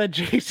knockoffs that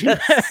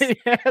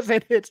JCPenney has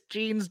in its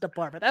jeans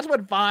department. That's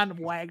what Von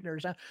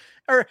Wagner's.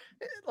 Or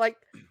like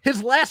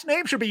his last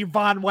name should be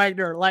Von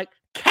Wagner, like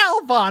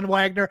Cal Von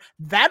Wagner.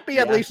 That'd be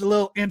at least a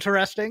little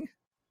interesting.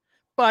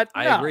 But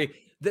I agree.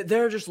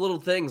 There are just little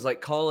things like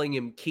calling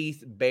him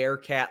Keith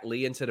Bearcat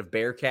Lee instead of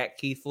Bearcat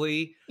Keith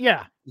Lee.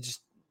 Yeah.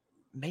 Just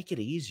make it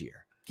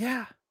easier.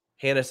 Yeah.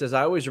 Hannah says,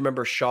 I always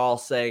remember Shaw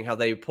saying how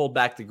they pulled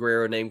back the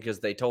Guerrero name because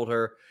they told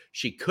her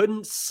she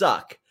couldn't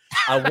suck.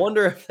 I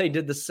wonder if they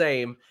did the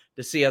same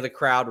to see how the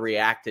crowd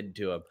reacted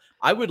to him.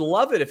 I would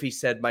love it if he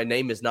said, my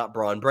name is not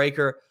Braun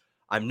Breaker.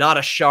 I'm not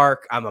a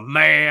shark. I'm a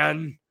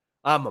man.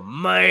 I'm a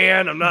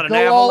man. I'm not an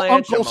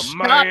avalanche. Uncle I'm a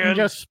Scott man. And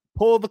just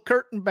pull the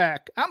curtain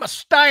back. I'm a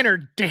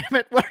Steiner, damn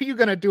it. What are you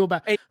going to do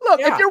about it?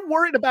 Look, if you're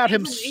worried about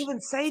him. Even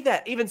say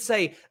that. Even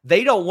say,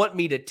 they don't want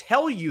me to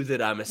tell you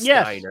that I'm a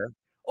Steiner.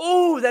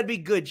 Oh, that'd be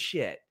good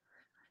shit.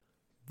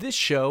 This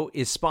show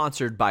is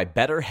sponsored by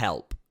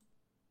BetterHelp.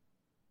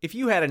 If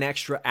you had an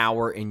extra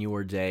hour in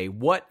your day,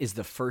 what is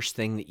the first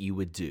thing that you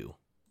would do?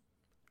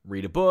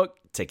 Read a book,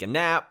 take a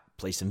nap,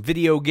 play some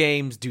video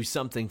games, do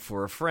something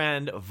for a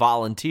friend,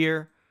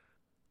 volunteer.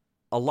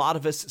 A lot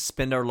of us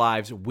spend our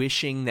lives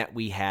wishing that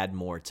we had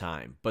more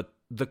time. But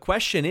the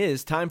question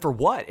is, time for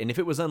what? And if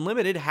it was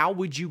unlimited, how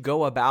would you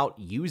go about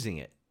using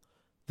it?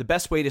 The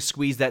best way to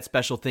squeeze that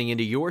special thing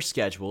into your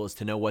schedule is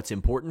to know what's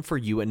important for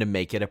you and to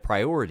make it a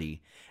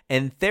priority.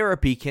 And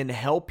therapy can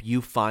help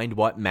you find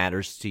what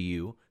matters to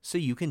you so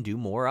you can do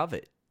more of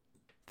it.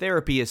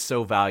 Therapy is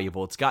so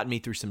valuable. It's gotten me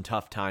through some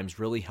tough times,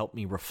 really helped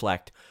me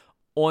reflect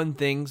on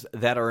things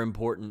that are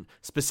important,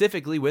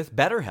 specifically with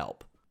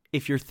BetterHelp.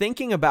 If you're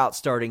thinking about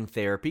starting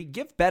therapy,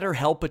 give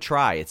BetterHelp a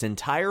try. It's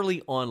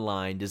entirely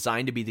online,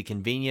 designed to be the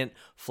convenient,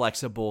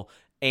 flexible,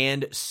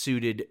 and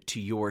suited to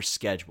your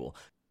schedule.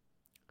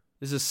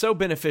 This is so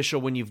beneficial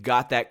when you've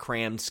got that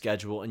crammed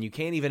schedule and you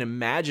can't even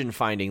imagine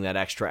finding that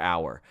extra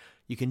hour.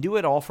 You can do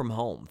it all from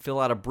home. Fill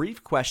out a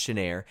brief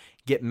questionnaire,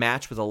 get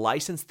matched with a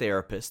licensed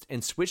therapist,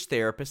 and switch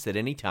therapists at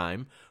any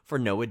time for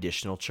no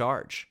additional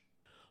charge.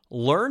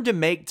 Learn to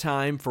make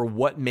time for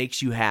what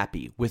makes you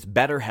happy with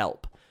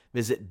BetterHelp.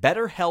 Visit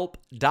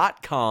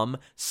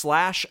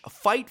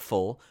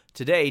BetterHelp.com/Fightful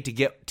today to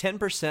get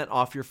 10%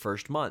 off your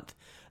first month.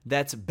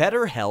 That's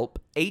BetterHelp,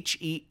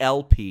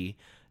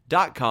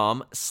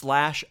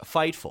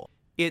 betterhelp.com/Fightful.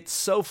 It's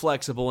so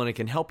flexible and it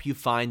can help you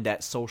find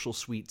that social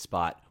sweet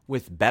spot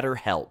with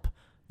BetterHelp.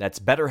 That's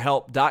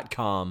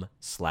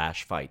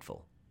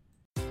betterhelp.com/Fightful.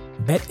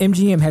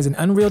 BetMGM has an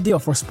unreal deal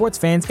for sports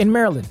fans in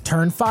Maryland.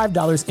 Turn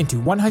 $5 into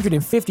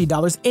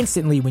 $150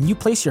 instantly when you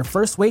place your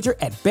first wager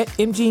at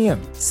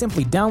BetMGM.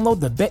 Simply download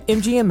the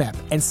BetMGM app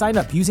and sign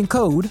up using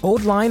code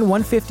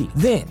OldLine150.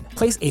 Then,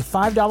 place a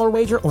 $5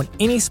 wager on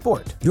any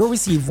sport. You'll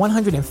receive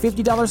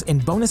 $150 in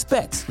bonus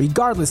bets,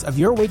 regardless of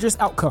your wager's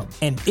outcome.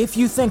 And if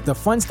you think the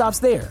fun stops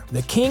there,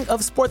 the king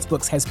of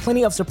sportsbooks has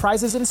plenty of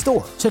surprises in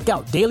store. Check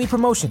out daily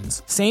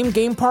promotions,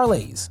 same-game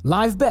parlays,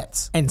 live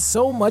bets, and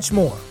so much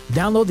more.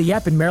 Download the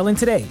app in Maryland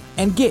today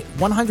and get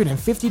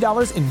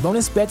 $150 in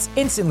bonus bets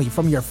instantly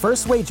from your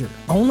first wager.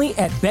 Only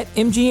at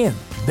BetMGM.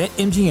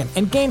 BetMGM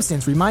and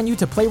GameSense remind you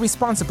to play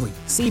responsibly.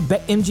 See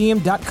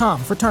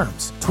BetMGM.com for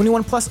terms.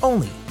 21 plus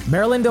only.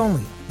 Maryland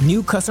only.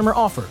 New customer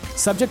offer.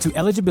 Subject to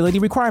eligibility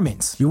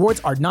requirements.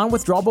 Rewards are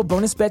non-withdrawable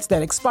bonus bets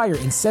that expire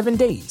in 7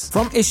 days.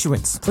 From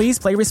issuance, please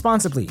play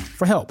responsibly.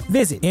 For help,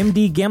 visit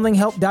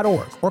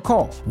mdgamblinghelp.org or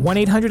call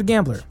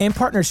 1-800-GAMBLER in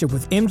partnership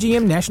with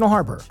MGM National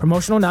Harbor.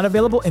 Promotional not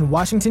available in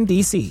Washington,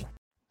 D.C.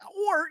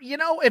 Or,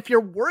 if you're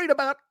worried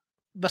about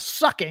the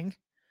sucking,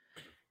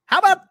 how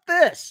about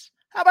this?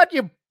 How about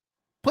you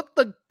put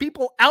the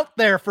people out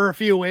there for a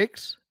few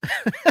weeks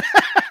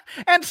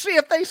and see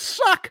if they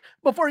suck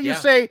before you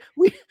say,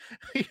 we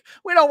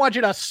don't want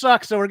you to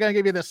suck, so we're going to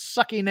give you this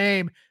sucky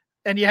name.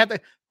 And you have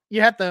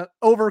to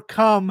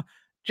overcome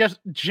just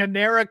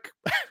generic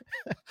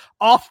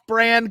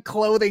off-brand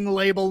clothing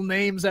label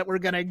names that we're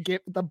going to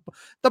get. The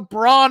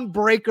Brawn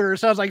Breaker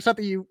sounds like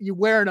something you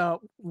wear in a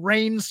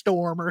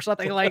rainstorm or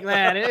something like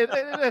that.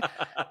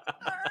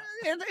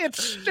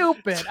 It's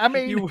stupid. I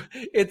mean,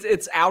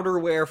 it's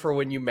outerwear for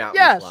when you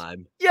mountain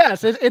climb.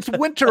 Yes, it's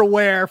winter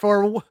wear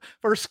for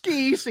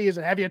ski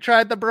season. Have you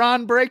tried the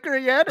Brawn Breaker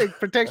yet? It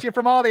protects you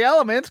from all the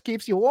elements,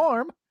 keeps you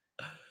warm.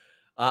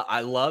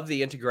 I love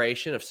the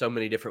integration of so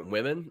many different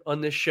women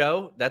on this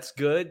show. That's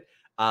good.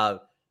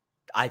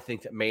 I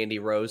think that Mandy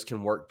Rose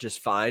can work just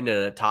fine in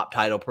a top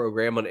title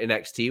program on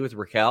NXT with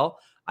Raquel.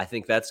 I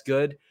think that's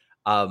good.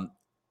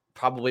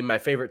 Probably my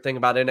favorite thing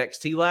about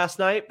NXT last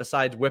night,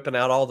 besides whipping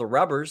out all the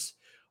rubbers,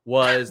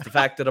 was the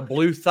fact that a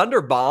Blue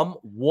Thunder Bomb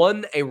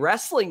won a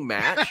wrestling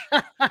match.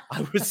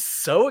 I was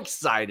so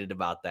excited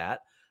about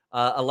that.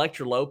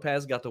 Elektra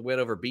Lopez got the win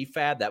over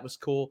B-Fab. That was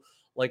cool.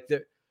 Like,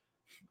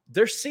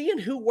 they're seeing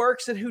who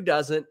works and who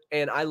doesn't,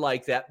 and I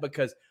like that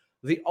because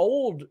the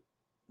old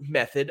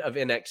method of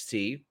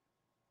NXT,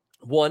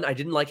 one, I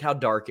didn't like how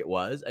dark it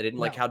was. I didn't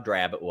like how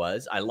drab it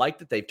was. I like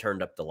that they've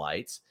turned up the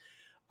lights,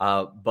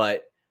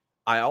 but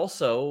I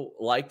also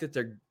like that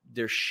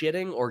they're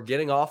shitting or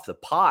getting off the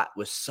pot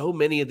with so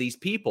many of these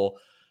people,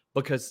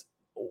 because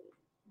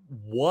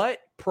what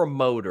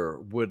promoter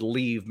would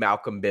leave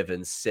Malcolm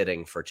Bivens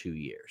sitting for 2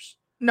 years?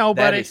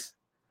 Nobody.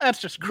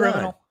 That's just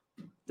criminal.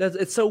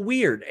 It's so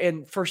weird.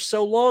 And for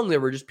so long, there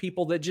were just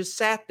people that just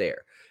sat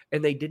there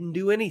and they didn't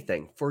do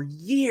anything for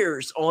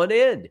years on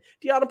end.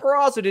 Deonna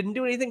Purrazzo didn't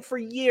do anything for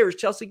years.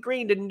 Chelsea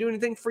Green didn't do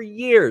anything for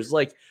years.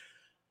 Like,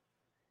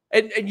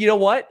 and you know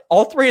what?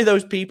 All three of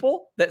those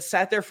people that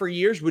sat there for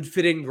years would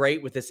fit in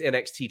great with this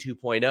NXT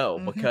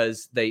 2.0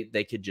 because they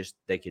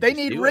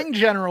need ring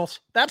generals.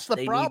 That's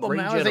the problem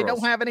now, is they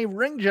don't have any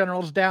ring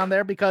generals down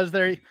there because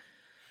they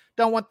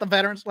don't want the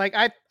veterans. Like,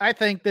 I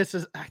think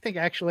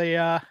actually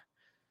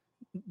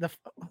the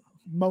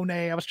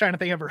Monet, I was trying to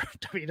think of her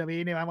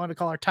WWE name. I wanted to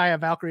call her Taya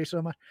Valkyrie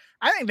so much.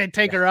 I think they'd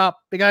take her up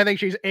because I think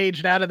she's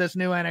aged out of this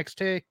new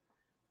NXT.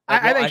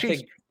 I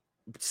think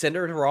send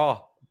her to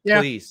Raw,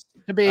 please.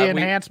 To be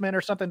enhancement or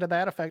something to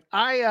that effect.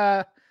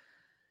 I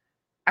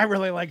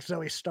really like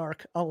Zoe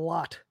Stark a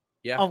lot.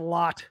 Yeah. A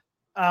lot.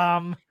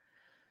 Her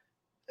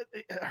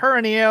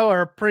and Io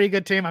are a pretty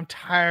good team. I'm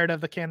tired of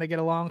the can they get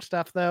along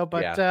stuff though,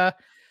 but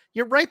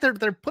you're right.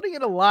 They're putting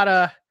in a lot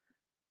of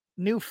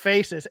new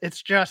faces.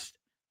 It's just,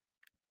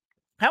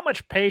 how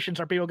much patience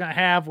are people going to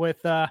have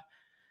with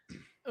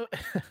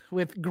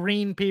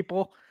green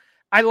people?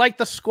 I like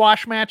the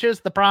squash matches.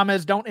 The problem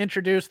is, don't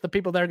introduce the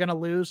people that are going to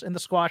lose in the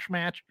squash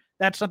match.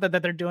 That's something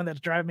that they're doing that's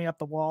driving me up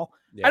the wall.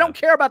 Yeah. I don't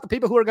care about the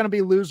people who are going to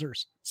be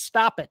losers.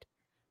 Stop it.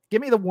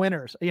 Give me the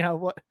winners. You know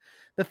what?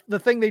 The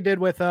thing they did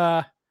with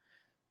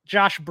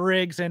Josh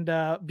Briggs and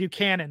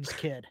Buchanan's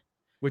kid,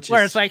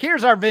 it's like,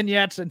 here's our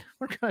vignettes, and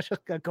we're going to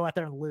just go out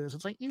there and lose.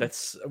 It's like,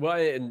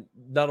 and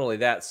not only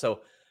that.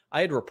 So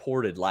I had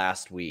reported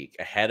last week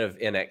ahead of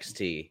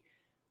NXT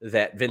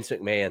that Vince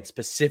McMahon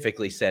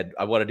specifically said,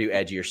 I want to do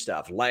edgier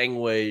stuff,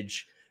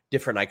 language,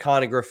 different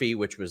iconography,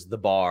 which was the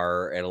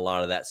bar and a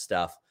lot of that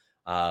stuff,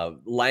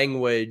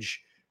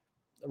 language,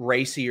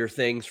 racier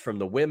things from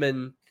the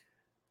women.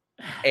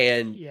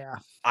 And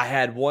I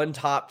had one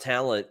top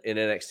talent in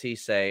NXT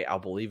say, I'll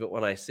believe it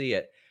when I see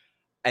it.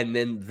 And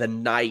then the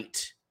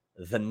night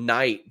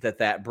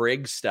that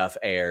Briggs stuff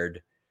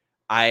aired,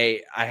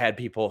 I had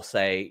people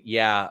say,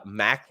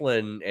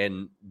 Macklin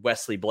and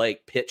Wesley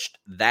Blake pitched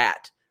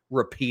that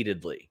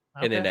repeatedly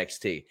in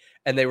NXT.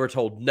 And they were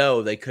told,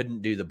 no, they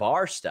couldn't do the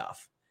bar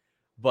stuff.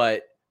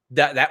 But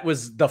that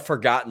was the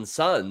Forgotten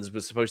Sons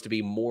was supposed to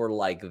be more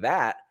like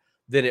that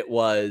than it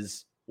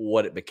was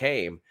what it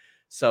became.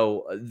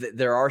 So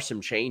there are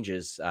some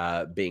changes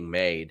being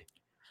made.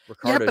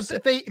 Ricardo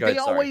but they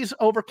always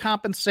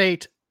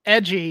overcompensate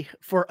edgy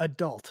for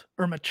adult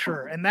or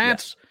mature. And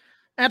that's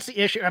the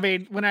issue. I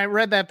mean, when I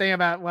read that thing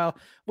about, well,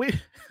 we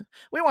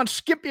want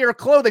skippier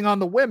clothing on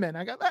the women,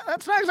 I go,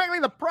 that's not exactly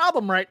the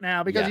problem right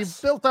now, because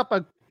you've built up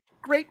a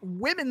great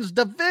women's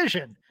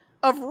division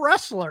of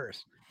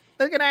wrestlers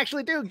that can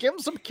actually give them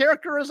some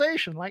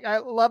characterization. Like I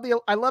love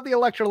the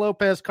Elektra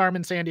Lopez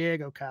Carmen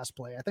Sandiego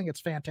cosplay. I think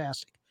it's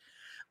fantastic.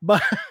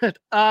 But it's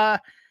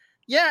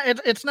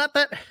not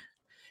that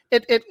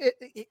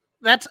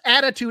that's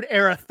attitude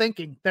era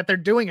thinking that they're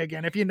doing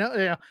again. If you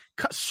know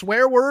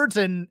swear words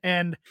and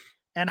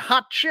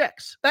hot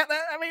chicks, that's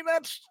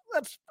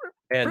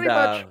pretty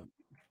much.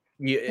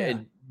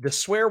 And the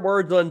swear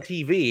words on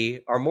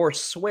TV are more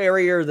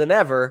swearier than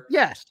ever.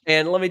 Yes.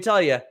 And let me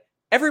tell you,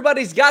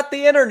 everybody's got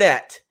the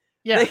internet.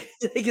 Yeah.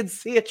 They can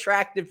see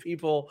attractive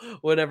people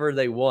whenever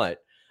they want.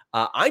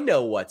 I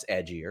know what's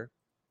edgier.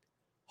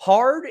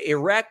 Hard,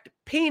 erect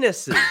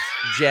penises,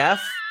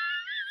 Jeff.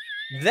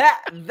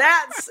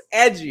 That's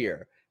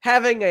edgier.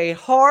 Having a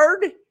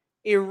hard,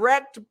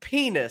 erect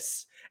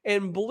penis.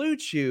 And Blue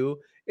Chew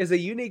is a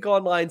unique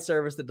online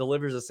service that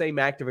delivers the same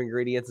active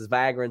ingredients as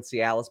Viagra and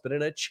Cialis, but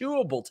in a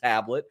chewable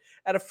tablet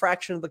at a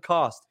fraction of the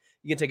cost.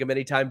 You can take them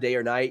anytime, day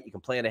or night. You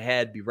can plan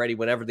ahead, be ready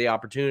whenever the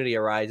opportunity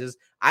arises.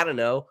 I don't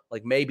know,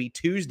 like maybe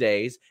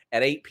Tuesdays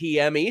at 8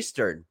 p.m.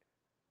 Eastern.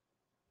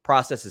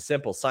 Process is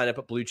simple. Sign up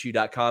at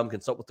BlueChew.com,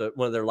 consult with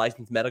one of their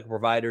licensed medical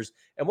providers,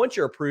 and once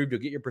you're approved,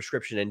 you'll get your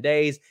prescription in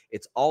days.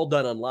 It's all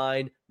done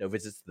online. No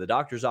visits to the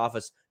doctor's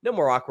office. No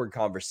more awkward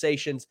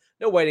conversations.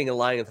 No waiting in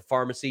line at the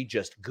pharmacy.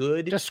 Just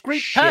good,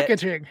 discreet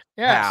packaging.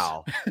 Yes.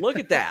 Wow. Look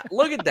at that.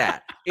 Look at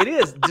that. It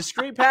is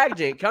discreet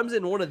packaging. It comes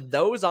in one of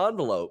those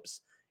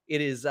envelopes.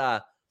 It is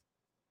the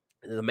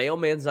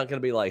mailman's not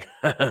going to be like,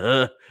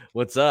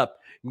 what's up?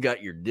 You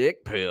got your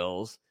dick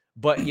pills.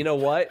 But you know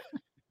what?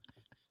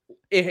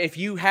 If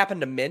you happen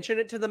to mention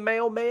it to the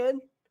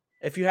mailman,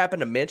 he's going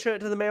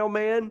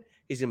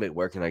to be,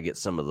 where can I get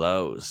some of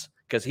those?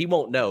 Because he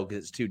won't know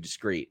because it's too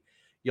discreet.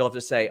 You'll have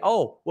to say,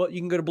 oh, well,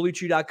 you can go to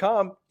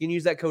BlueChew.com. You can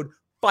use that code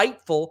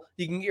FIGHTFUL.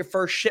 You can get your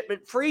first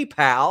shipment free,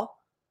 pal.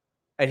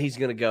 And he's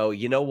going to go,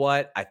 you know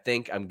what? I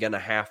think I'm going to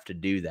have to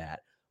do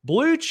that.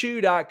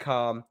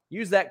 BlueChew.com.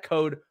 Use that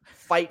code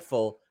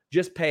FIGHTFUL.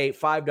 Just pay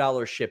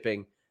 $5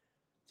 shipping.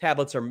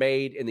 Tablets are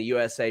made in the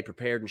USA,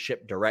 prepared and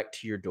shipped direct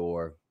to your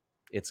door.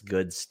 It's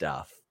good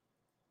stuff.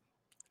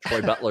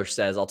 Troy Butler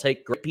says, I'll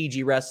take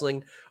PG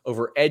wrestling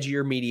over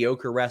edgier,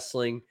 mediocre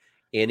wrestling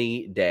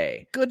any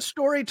day. Good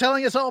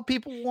storytelling is all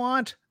people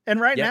want. And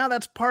right now,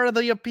 that's part of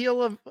the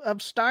appeal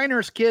of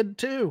Steiner's kid,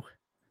 too.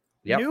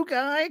 Yep. New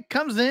guy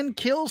comes in,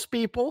 kills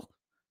people,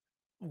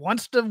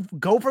 wants to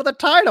go for the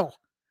title.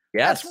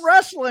 Yes. That's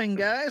wrestling,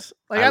 guys.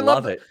 Like, I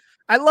love it.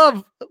 I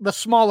love the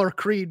smaller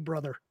Creed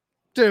brother,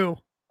 too.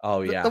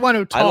 Oh, yeah. The one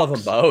who talks. I love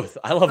them both.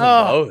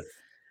 Both.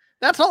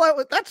 That's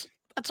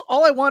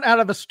all I want out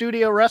of a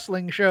studio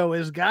wrestling show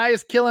is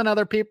guys killing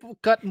other people,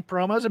 cutting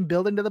promos, and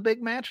building to the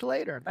big match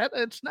later.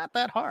 It's not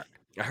that hard.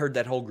 I heard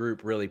that whole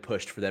group really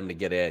pushed for them to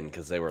get in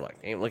because they were like,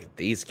 hey, look at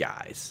these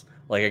guys.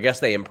 Like, I guess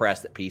they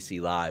impressed at PC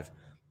Live.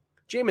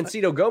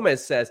 Jamancito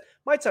Gomez says,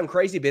 might sound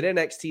crazy, but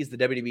NXT is the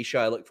WWE show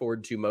I look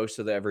forward to most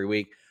of every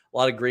week. A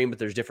lot of green, but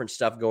there's different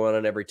stuff going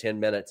on every 10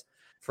 minutes.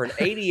 For an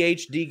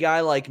ADHD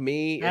guy like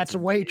me, that's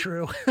way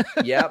true.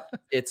 Yep.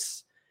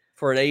 It's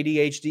for an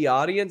ADHD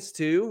audience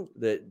too.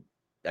 That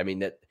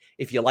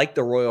if you like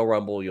the Royal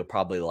Rumble, you'll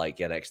probably like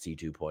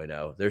NXT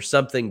 2.0. There's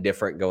something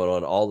different going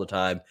on all the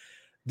time.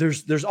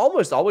 There's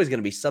almost always going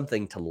to be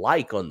something to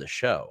like on the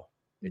show.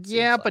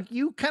 Yeah, but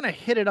you kind of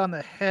hit it on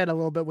the head a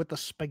little bit with the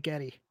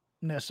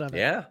spaghetti-ness of it.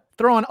 Yeah.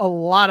 Throwing a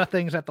lot of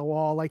things at the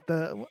wall, like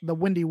the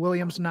Wendy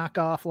Williams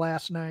knockoff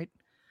last night.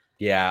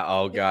 Yeah.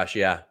 Oh gosh.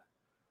 Yeah.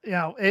 You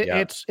know,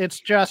 it's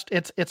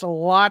a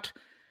lot.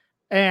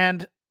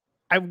 And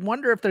I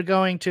wonder if they're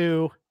going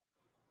to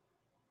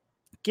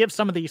give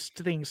some of these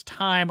things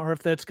time, or if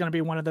that's going to be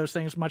one of those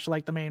things much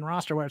like the main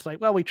roster where it's like,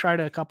 well, we tried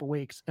it a couple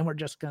weeks and we're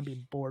just going to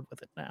be bored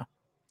with it now.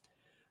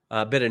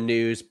 A bit of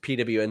news.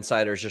 PW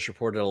Insiders just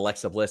reported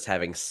Alexa Bliss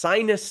having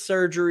sinus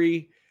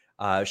surgery.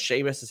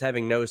 Sheamus is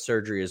having nose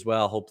surgery as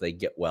well. Hope they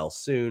get well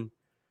soon.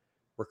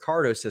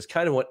 Ricardo says,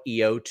 kind of want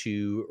EO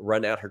to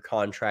run out her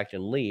contract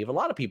and leave. A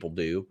lot of people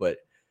do, but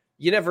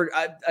you never,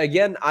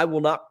 I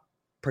will not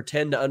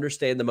pretend to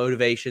understand the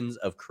motivations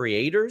of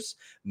creators,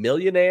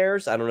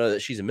 millionaires. I don't know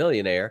that she's a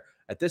millionaire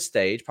at this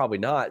stage, probably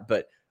not,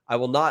 but I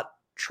will not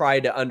try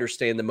to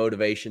understand the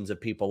motivations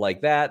of people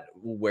like that,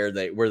 where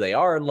they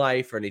are in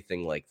life or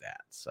anything like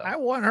that. So I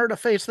want her to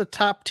face the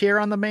top tier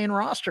on the main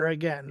roster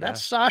again. That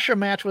Sasha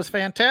match was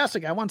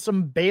fantastic. I want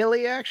some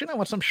Bayley action. I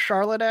want some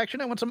Charlotte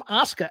action. I want some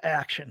Asuka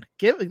action.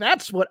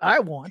 That's what I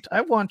want.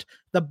 I want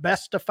the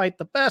best to fight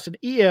the best. And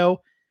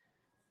EO,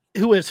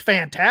 who is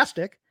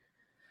fantastic,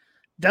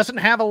 doesn't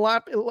have a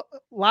lot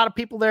of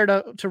people there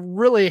to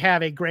really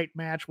have a great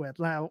match with.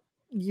 Now,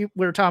 we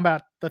were talking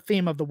about the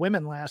theme of the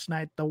women last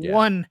night. The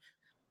one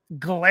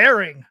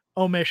glaring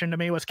omission to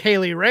me was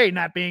Kaylee Ray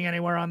not being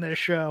anywhere on this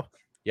show.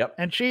 Yep.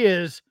 And she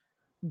is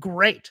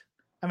great.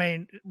 I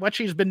mean, what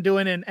she's been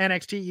doing in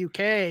NXT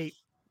UK,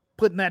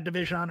 putting that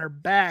division on her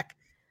back,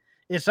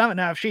 is something.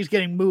 Now, if she's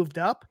getting moved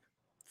up,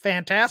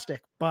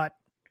 fantastic. But,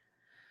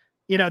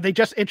 they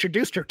just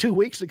introduced her 2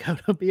 weeks ago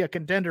to be a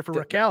contender for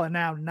Raquel, and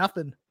now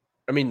nothing.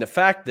 I mean, the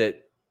fact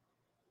that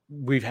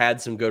we've had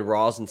some good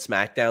Raws and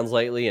SmackDowns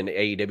lately, and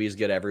AEW is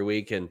good every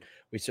week, and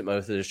we spent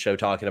most of the show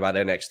talking about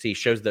NXT,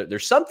 shows that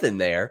there's something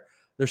there.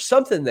 There's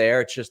something there.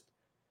 It's just,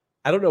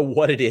 I don't know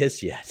what it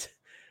is yet.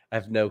 I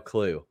have no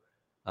clue.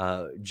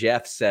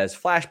 Jeff says,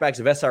 flashbacks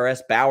of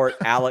SRS, Bauer,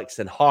 Alex,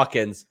 and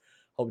Hawkins.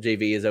 Hope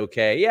JV is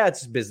okay. Yeah,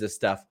 it's business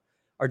stuff.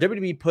 Are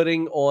WWE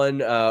putting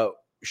on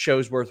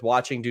shows worth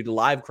watching due to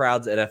live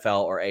crowds,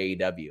 NFL or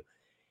AEW?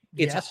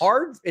 It's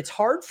hard. It's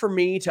hard for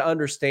me to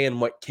understand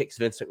what kicks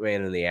Vince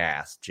McMahon in the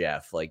ass,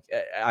 Jeff. Like,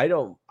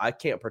 I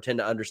can't pretend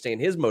to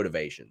understand his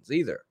motivations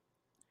either.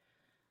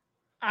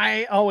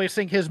 I always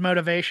think his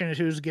motivation is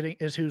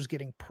who's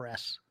getting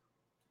press.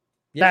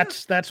 Yeah.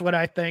 That's what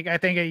I think. I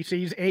think he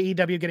sees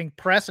AEW getting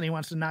press and he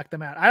wants to knock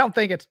them out. I don't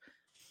think it's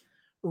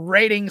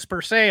ratings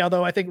per se,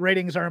 although I think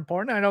ratings are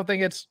important. I don't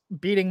think it's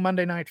beating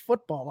Monday Night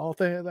Football.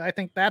 I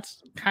think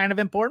that's kind of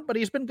important, but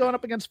he's been going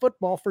up against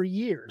football for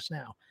years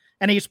now.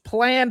 And he's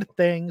planned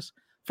things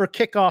for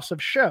kickoffs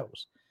of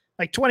shows.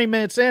 Like 20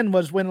 minutes in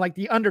was when like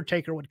The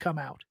Undertaker would come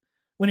out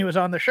when he was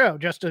on the show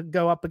just to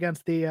go up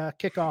against the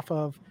kickoff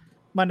of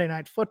Monday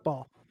Night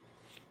Football.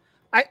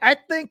 I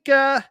think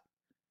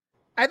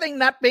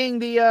not being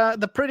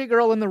the pretty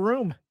girl in the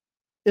room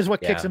is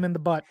what kicks him in the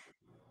butt.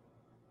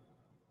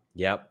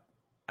 Yep.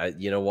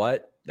 You know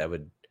what? That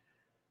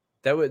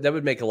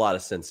would make a lot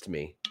of sense to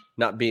me.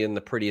 Not being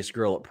the prettiest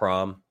girl at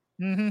prom.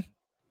 Mm-hmm.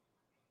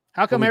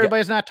 How come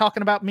everybody's not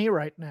talking about me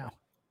right now?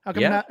 How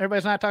come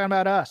everybody's not talking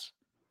about us?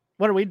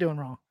 What are we doing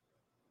wrong?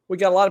 We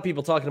got a lot of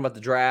people talking about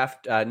the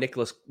draft.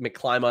 Nicholas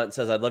McClymont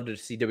says, I'd love to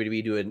see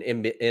WWE do an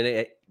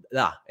NBA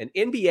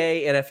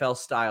NFL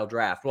style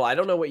draft. Well, I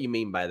don't know what you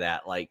mean by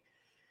that. Like,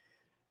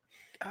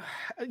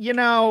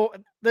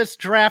 this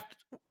draft,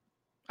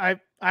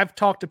 I've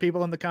talked to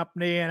people in the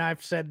company and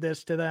I've said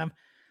this to them.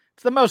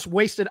 It's the most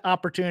wasted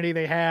opportunity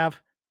they have,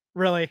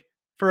 really,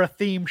 for a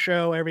theme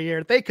show every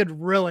year. They could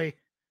really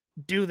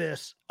do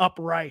this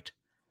upright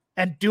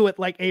and do it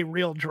like a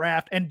real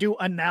draft and do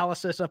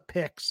analysis of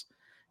picks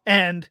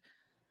and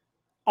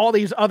all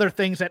these other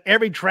things that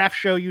every draft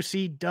show you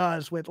see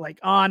does with like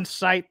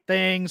on-site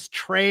things,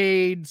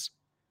 trades,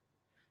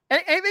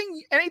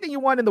 anything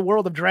you want in the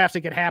world of drafts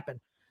that could happen.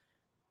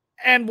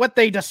 And what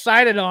they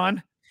decided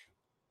on,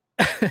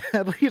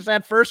 at least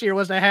that first year,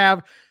 was to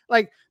have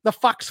like the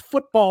Fox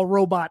football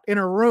robot in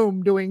a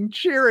room doing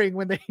cheering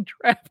when they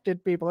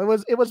drafted people.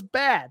 It was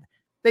bad.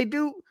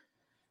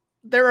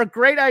 There are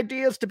great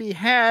ideas to be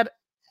had,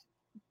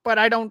 but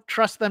I don't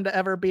trust them to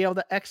ever be able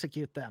to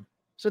execute them.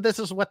 So this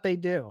is what they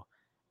do.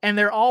 And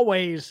they're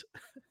always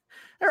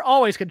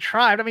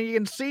contrived. I mean, you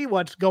can see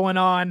what's going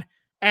on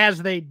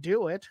as they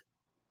do it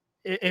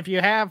if you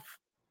have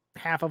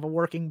half of a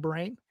working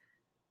brain.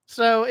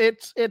 So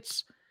it's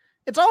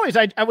always,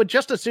 I would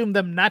just assume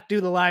them not do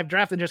the live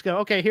draft and just go,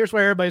 okay, here's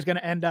where everybody's going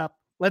to end up.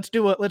 Let's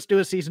do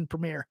a season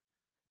premiere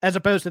as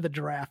opposed to the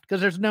draft.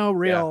 Because there's no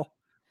real,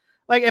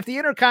 like if the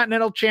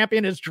Intercontinental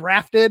Champion is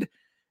drafted,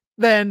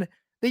 then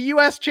the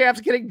U.S.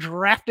 champ's getting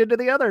drafted to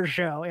the other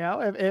show.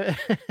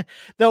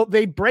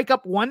 They break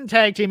up one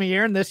tag team a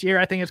year, and this year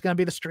I think it's going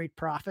to be the Street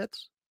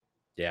Profits.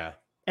 Yeah.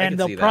 And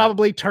they'll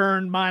probably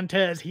turn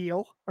Montez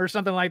heel or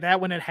something like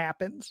that when it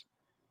happens.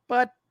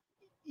 But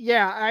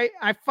yeah,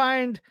 I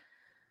find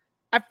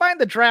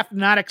the draft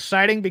not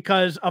exciting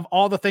because of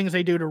all the things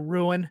they do to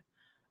ruin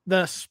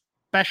the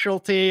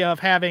specialty of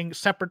having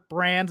separate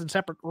brands and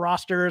separate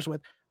rosters with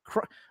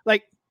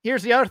like,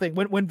 here's the other thing.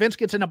 When Vince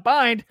gets in a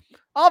bind,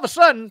 all of a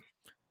sudden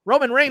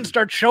Roman Reigns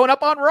starts showing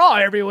up on Raw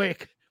every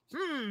week.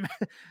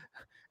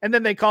 And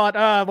then they call it,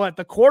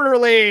 the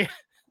quarterly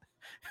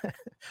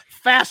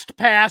fast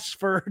pass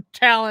for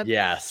talent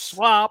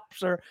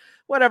swaps or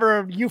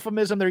whatever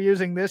euphemism they're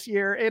using this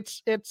year.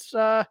 It's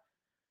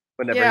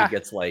whenever he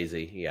gets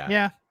lazy.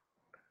 Yeah.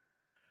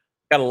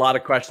 Got a lot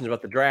of questions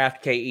about the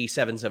draft.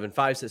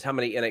 KE775 says, how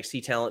many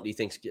NXT talent do you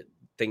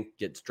think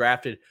gets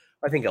drafted?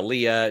 I think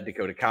Aaliyah,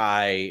 Dakota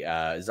Kai,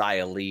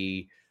 Xia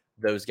Li,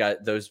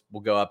 those will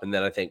go up. And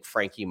then I think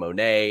Frankie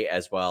Monet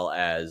as well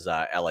as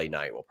LA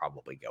Knight will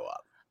probably go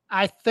up.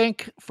 I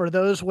think for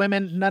those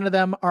women, none of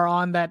them are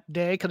on that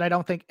day because I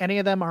don't think any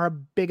of them are a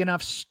big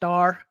enough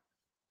star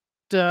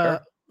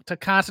to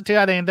constitute.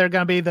 I think they're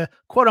going to be the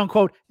quote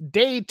unquote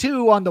day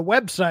 2 on the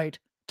website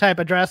type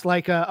of dress,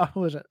 like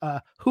who is it?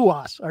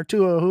 Huas or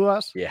Tua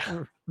Huas?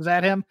 Yeah, was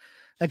that him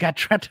that got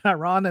drafted on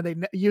Raw and then they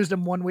used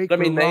him 1 week? I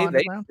mean, they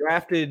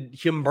drafted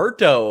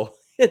Humberto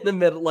in the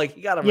middle. Like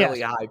he got a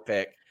really high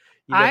pick.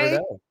 You never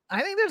know.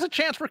 I think there's a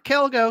chance for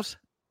Kelgos.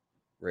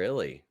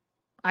 Really?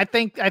 I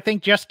think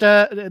just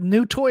a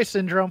new toy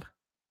syndrome.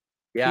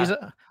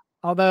 Yeah.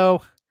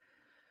 Although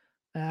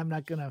I'm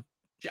not gonna.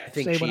 I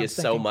think she is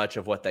so much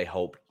of what they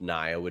hoped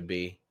Nia would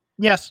be.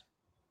 Yes.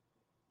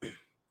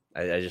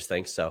 I just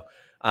think so.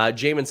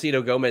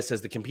 Jamancito Gomez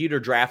says the computer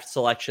draft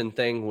selection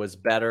thing was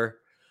better.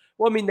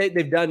 Well, I mean,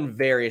 they've done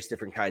various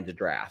different kinds of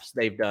drafts.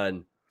 They've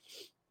done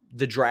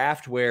the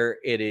draft where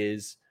it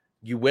is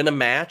you win a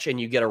match and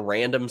you get a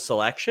random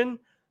selection.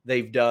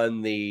 They've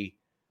done the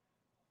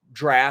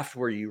draft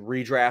where you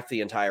redraft the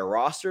entire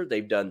roster.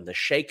 They've done the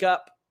shakeup.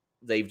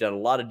 They've done a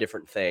lot of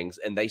different things,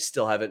 and they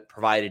still haven't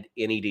provided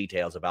any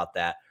details about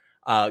that.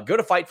 Go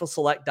to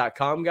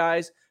FightfulSelect.com,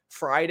 guys.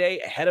 Friday,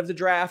 ahead of the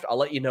draft, I'll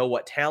let you know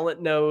what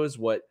talent knows,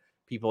 what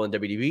people in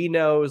WWE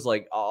knows,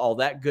 like all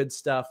that good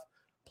stuff.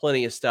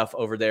 Plenty of stuff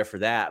over there for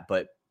that.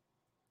 But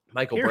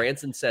Michael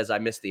Branson says, I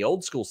missed the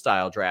old school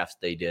style drafts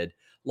they did.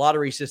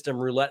 Lottery system,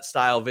 roulette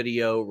style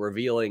video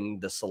revealing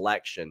the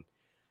selection.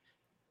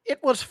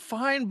 It was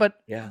fine, but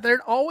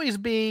there'd always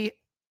be,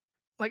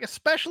 like,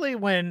 especially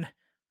when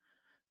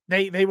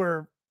they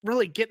were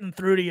really getting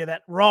through to you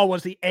that Raw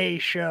was the A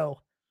show.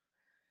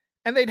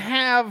 And they'd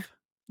have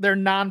their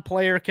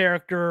non-player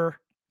character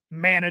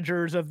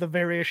managers of the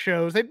various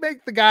shows. They'd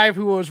make the guy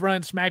who was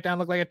running SmackDown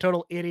look like a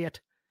total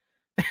idiot.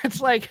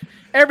 It's like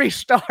every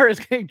star is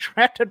getting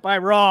drafted by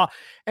Raw,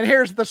 and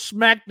here's the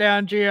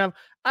SmackDown GM.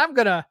 I'm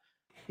gonna,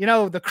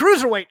 the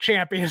cruiserweight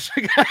champion is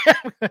the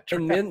guy.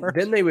 And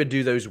then they would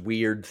do those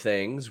weird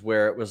things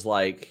where it was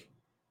like,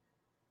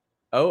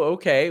 oh,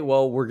 okay,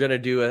 well, we're gonna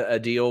do a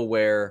deal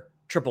where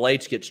Triple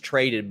H gets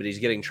traded, but he's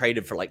getting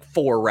traded for like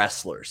 4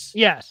 wrestlers.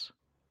 Yes.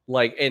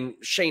 Like, and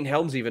Shane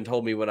Helms even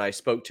told me when I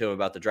spoke to him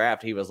about the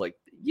draft, he was like,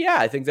 yeah,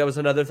 I think that was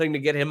another thing to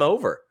get him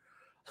over.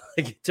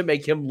 Like, to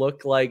make him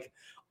look like,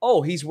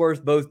 oh, he's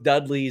worth both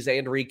Dudley's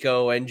and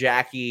Rico and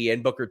Jackie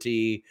and Booker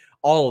T,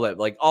 all of them.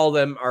 Like, all of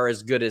them are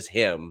as good as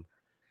him.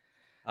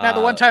 Now, the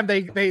one time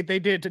they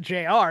did it to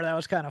JR, that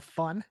was kind of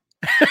fun.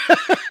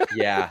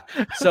 Yeah.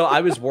 So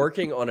I was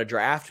working on a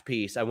draft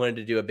piece. I wanted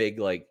to do a big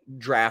like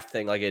draft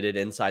thing like I did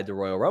inside the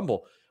Royal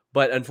Rumble.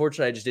 But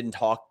unfortunately, I just didn't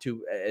talk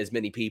to as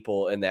many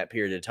people in that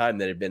period of time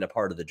that had been a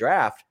part of the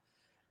draft.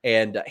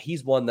 And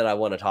he's one that I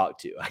want to talk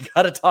to. I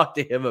got to talk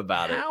to him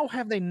about it. How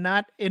have they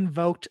not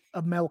invoked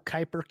a Mel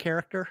Kiper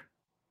character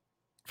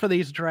for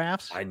these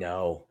drafts? I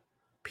know.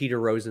 Peter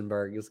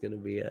Rosenberg is going to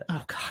be it.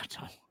 Oh,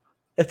 God.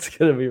 It's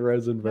going to be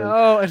Rosenberg.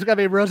 Oh, it's going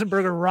to be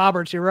Rosenberg or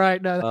Roberts. You're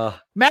right. No,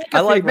 McAfee. I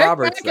like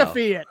Roberts,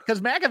 McAfee it,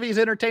 because McAfee's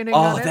entertaining.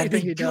 Oh, that'd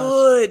be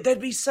good.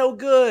 That'd be so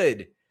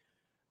good.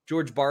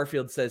 George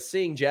Barfield says,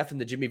 seeing Jeff in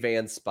the Jimmy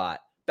Van spot.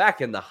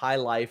 Back in the high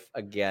life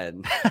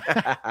again.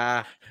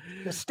 The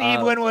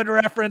Steve Winwood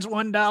reference,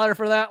 $1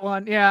 for that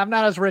one. Yeah, I'm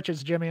not as rich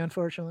as Jimmy,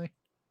 unfortunately.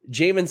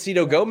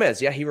 Jamancito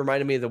Gomez. Yeah, he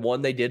reminded me of the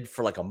one they did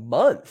for like a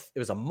month. It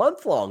was a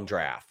month-long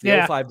draft.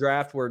 The 05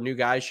 draft where new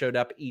guys showed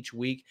up each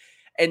week.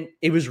 And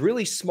it was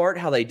really smart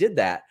how they did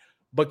that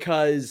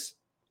because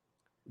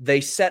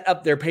they set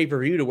up their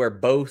pay-per-view to where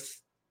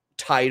both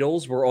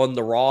titles were on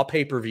the Raw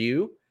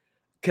pay-per-view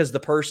because the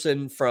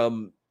person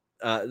from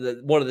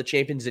one of the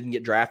champions didn't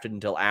get drafted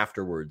until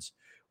afterwards,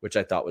 which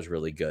I thought was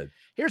really good.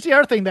 Here's the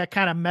other thing that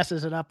kind of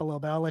messes it up a little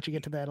bit. I'll let you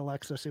get to that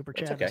Alexa super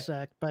chat in a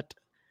sec. But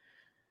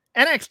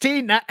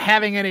NXT not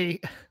having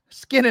any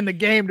skin in the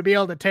game to be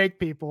able to take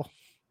people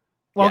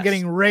while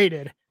getting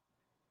rated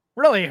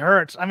really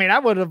hurts. I mean, I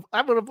would have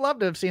loved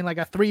to have seen like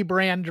a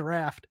 3-brand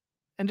draft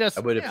and just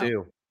I would have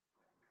too.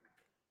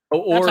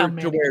 Or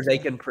to where they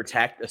can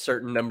protect a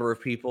certain number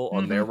of people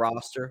on their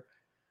roster.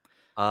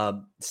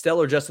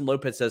 Stellar Justin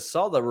Lopez says,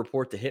 saw the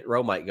report the hit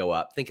row might go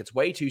up. Think it's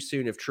way too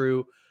soon if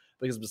true,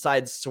 because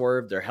besides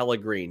Swerve, they're hella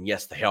green.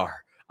 Yes, they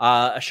are.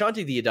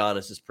 Ashanti the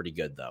Adonis is pretty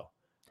good though.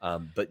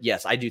 But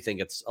yes, I do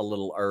think it's a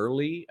little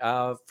early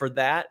for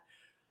that.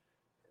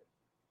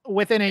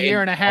 Within a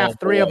year and a half,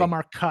 3 of them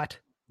are cut.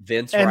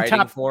 Vince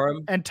writing for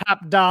him. And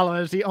Top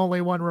Dollar is the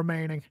only one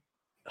remaining.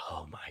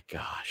 Oh my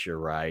gosh, you're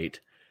right.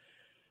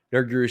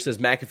 Nerd Guru says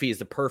McAfee is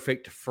the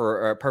perfect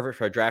for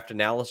a draft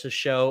analysis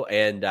show.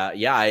 And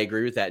yeah, I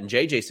agree with that. And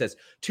JJ says,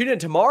 tune in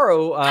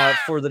tomorrow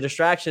for the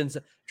Distractions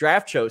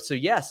draft show. So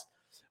yes,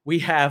 we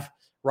have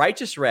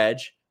Righteous Reg,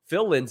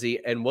 Phil Lindsay,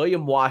 and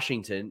William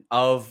Washington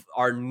of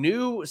our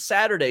new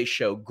Saturday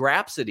show,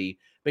 Grapsity.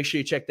 Make sure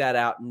you check that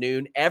out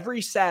noon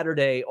every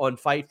Saturday on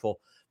Fightful.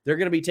 They're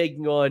going to be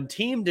taking on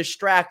Team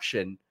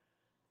Distraction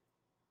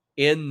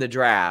in the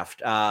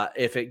draft.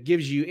 If it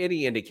gives you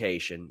any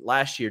indication,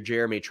 last year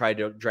Jeremy tried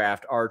to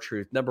draft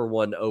R-Truth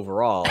 #1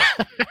 overall.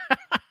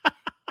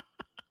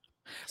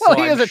 Well,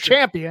 he is a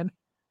champion.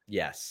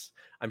 Yes.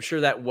 I'm sure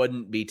that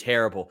wouldn't be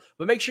terrible.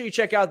 But make sure you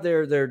check out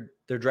their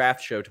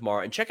draft show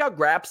tomorrow and check out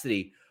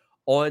Grapsity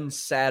on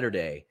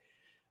Saturday.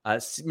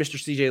 Mr.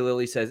 CJ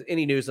Lilly says,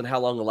 any news on how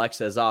long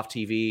Alexa is off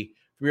TV?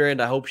 From your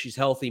end, I hope she's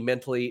healthy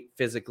mentally,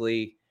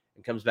 physically,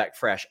 and comes back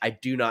fresh. I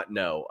do not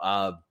know.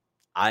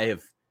 I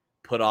have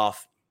put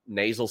off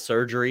nasal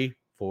surgery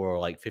for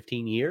like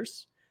 15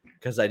 years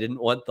because I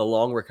didn't want the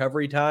long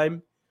recovery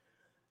time.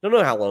 Don't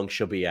know how long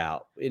she'll be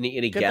out.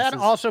 Any Could guesses? that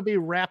also be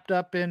wrapped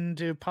up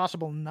into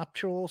possible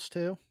nuptials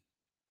too?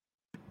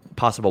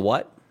 Possible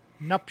what?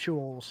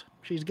 Nuptials.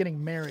 She's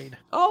getting married.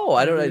 Oh,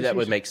 I don't know. That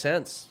would make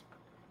sense.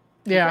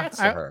 Congrats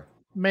to her.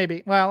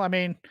 Maybe. Well, I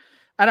mean,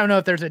 I don't know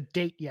if there's a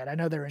date yet. I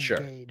know they're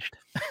engaged.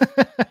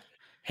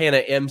 Hannah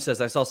M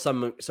says, I saw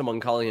someone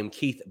calling him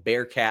Keith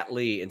Bearcat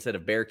Lee instead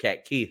of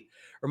Bearcat Keith.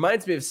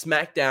 Reminds me of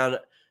SmackDown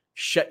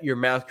Shut Your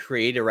Mouth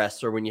creator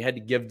wrestler when you had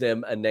to give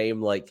them a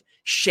name like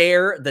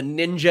Cher the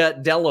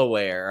Ninja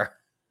Delaware.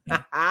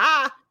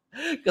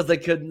 Because they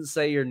couldn't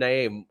say your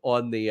name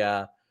on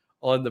the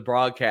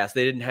broadcast.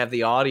 They didn't have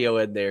the audio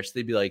in there. So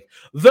they'd be like,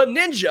 the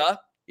Ninja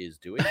is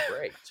doing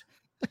great.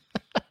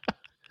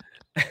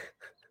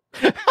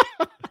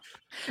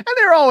 And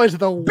they're always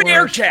the worst.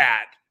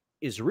 Bearcat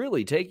is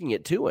really taking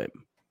it to him.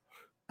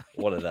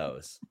 One of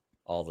those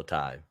all the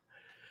time.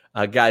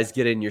 Guys,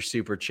 get in your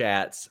super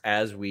chats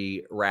as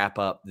we wrap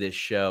up this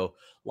show.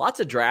 Lots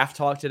of draft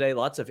talk today.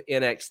 Lots of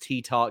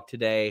NXT talk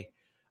today.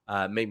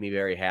 Made me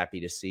very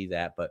happy to see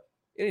that. But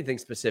anything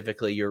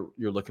specifically you're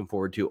looking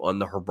forward to on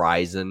the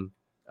horizon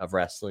of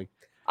wrestling?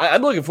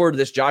 I'm looking forward to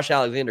this Josh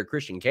Alexander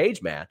Christian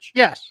Cage match.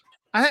 Yes,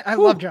 I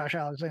love Josh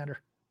Alexander.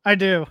 I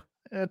do.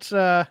 It's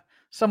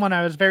someone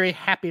I was very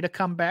happy to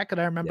come back.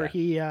 And I remember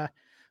he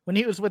when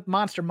he was with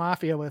Monster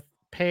Mafia with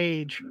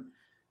Paige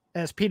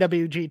as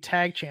PWG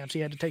tag champs,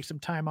 he had to take some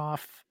time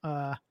off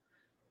for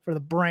the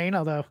brain,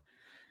 although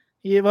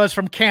he was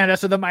from Canada,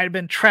 so there might have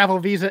been travel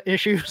visa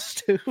issues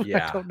too.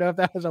 Yeah. I don't know if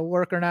that was a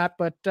work or not,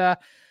 but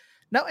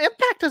no,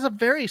 Impact is a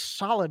very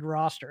solid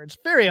roster. It's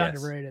very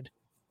underrated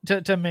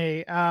to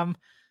me. About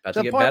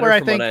to get better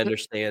from what I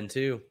understand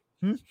too.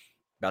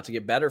 About to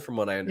get better from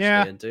what I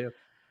understand too.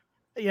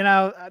 You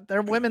know,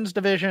 their women's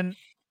division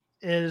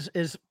is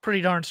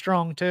pretty darn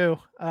strong too.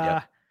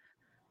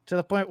 To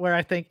the point where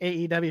I think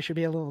AEW should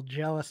be a little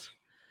jealous.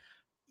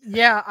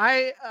 Yeah,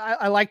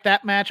 I like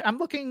that match. I'm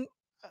looking.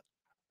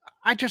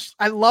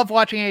 I love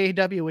watching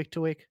AEW week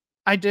to week.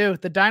 I do.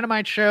 The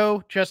Dynamite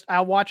show,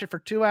 I'll watch it for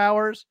 2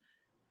 hours.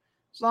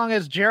 As long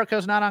as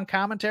Jericho's not on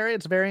commentary,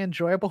 it's very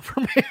enjoyable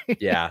for me.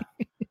 Yeah.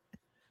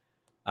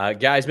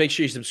 Guys, make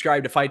sure you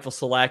subscribe to Fightful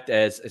Select.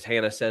 As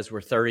Hannah says,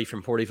 we're 30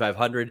 from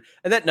 4,500,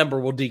 and that number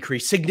will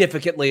decrease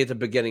significantly at the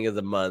beginning of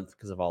the month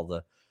because of all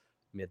the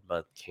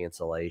mid-month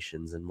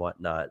cancellations and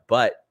whatnot.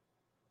 But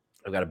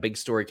I've got a big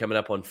story coming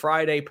up on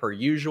Friday, per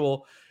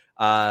usual.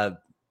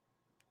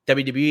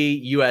 WWE,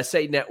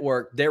 USA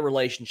Network, their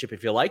relationship.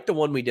 If you like the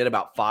one we did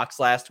about Fox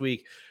last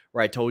week,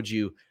 where I told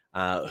you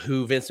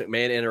who Vince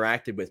McMahon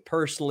interacted with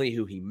personally,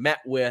 who he met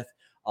with,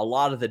 a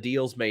lot of the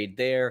deals made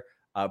there.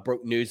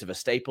 Broke news of a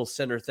Staples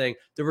Center thing.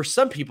 There were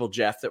some people,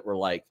 Jeff, that were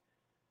like,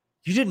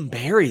 you didn't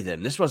bury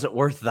them. This wasn't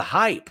worth the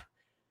hype.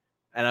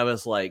 And I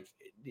was like,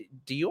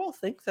 do you all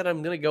think that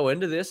I'm going to go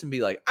into this and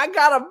be like, I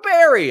got to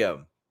bury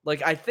him?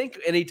 Like, I think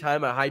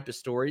anytime I hype a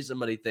story,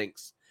 somebody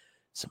thinks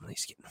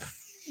somebody's getting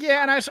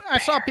Yeah, and I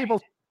saw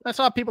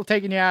people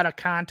taking you out of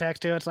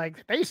context too. It's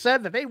like they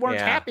said that they weren't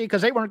happy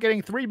because they weren't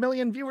getting 3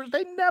 million viewers.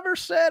 They never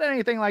said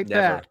anything like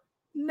that.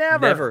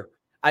 Never.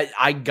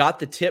 I got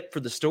the tip for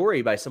the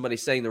story by somebody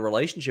saying the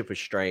relationship was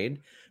strained.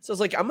 So I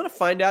was like, I'm going to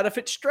find out if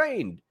it's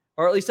strained,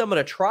 or at least I'm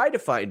going to try to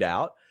find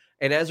out.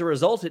 And as a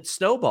result, it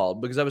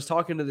snowballed because I was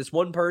talking to this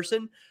one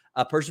person,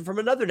 a person from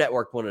another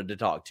network wanted to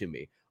talk to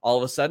me. All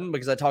of a sudden,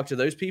 because I talked to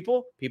those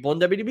people in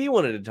WWE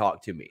wanted to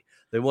talk to me.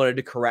 They wanted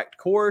to correct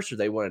course, or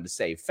they wanted to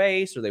save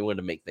face, or they wanted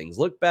to make things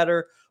look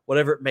better,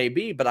 whatever it may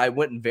be. But I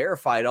went and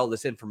verified all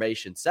this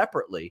information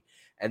separately.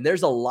 And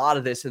there's a lot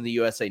of this in the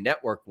USA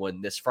Network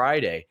one this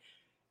Friday.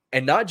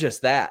 And not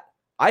just that,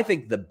 I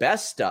think the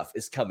best stuff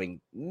is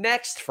coming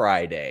next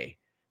Friday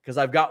because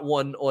I've got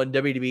one on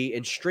WWE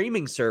and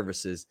streaming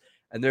services,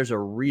 and there's a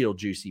real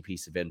juicy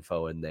piece of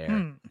info in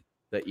there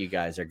that you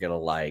guys are going to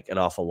like an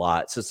awful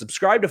lot. So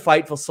subscribe to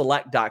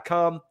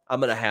FightfulSelect.com. I'm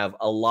going to have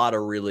a lot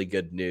of really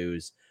good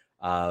news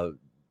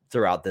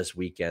throughout this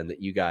weekend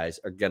that you guys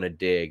are going to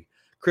dig.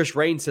 Chris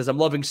Rain says, I'm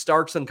loving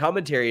Starks on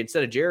commentary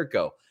instead of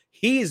Jericho.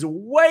 He's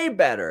way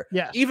better,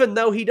 even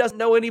though he doesn't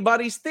know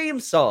anybody's theme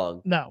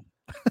song. No.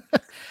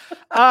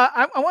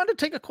 I wanted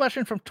to take a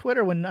question from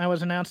Twitter when I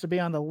was announced to be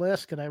on the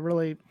list because I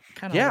really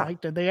kind of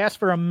liked it. They asked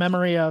for a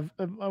memory of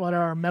what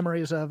are our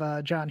memories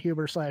of John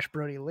Huber /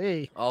 Brodie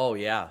Lee. Oh,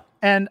 yeah.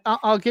 And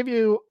I'll give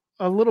you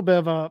a little bit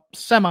of a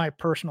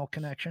semi-personal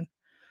connection.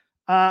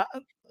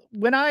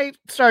 When I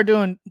started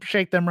doing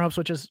Shake Them Ropes,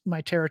 which is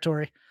my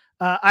territory,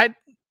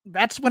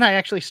 that's when I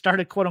actually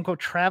started, quote unquote,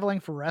 traveling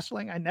for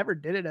wrestling. I never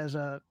did it as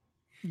a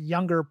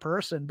younger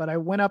person, but I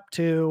went up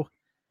to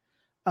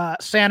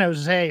San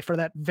Jose for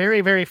that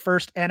very, very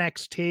first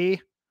NXT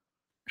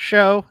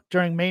show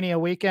during Mania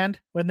weekend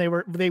when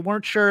they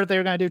weren't sure if they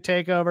were going to do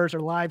takeovers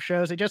or live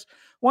shows. They just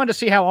wanted to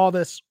see how all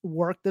this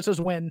worked. This is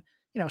when,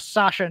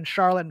 Sasha and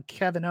Charlotte and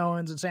Kevin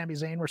Owens and Sami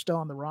Zayn were still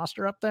on the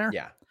roster up there.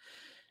 Yeah.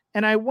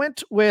 And I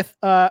went with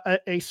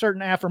a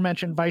certain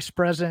aforementioned vice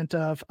president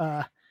of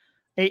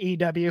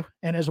AEW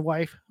and his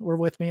wife were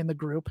with me in the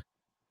group.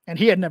 and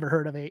he had never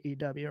heard of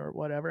AEW or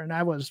whatever. And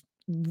I was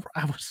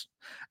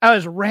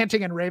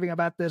ranting and raving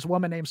about this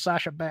woman named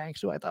Sasha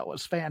Banks, who I thought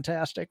was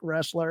fantastic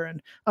wrestler.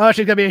 And, oh,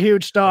 she's going to be a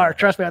huge star.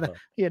 Trust me,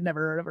 he had never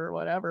heard of her or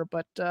whatever,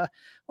 but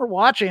we're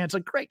watching. It's a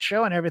great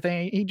show and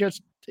everything. He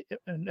just,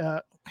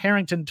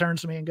 Harrington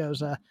turns to me and goes,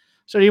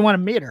 so do you want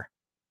to meet her?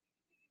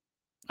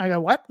 I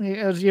go, what? He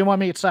goes, you want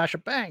to meet Sasha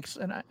Banks?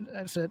 And I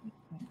said,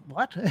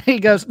 what? He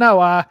goes,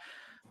 no,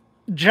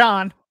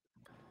 John.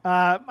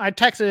 I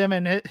texted him,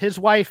 and his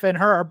wife and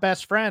her are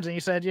best friends. And he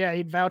said, yeah,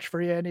 he'd vouch for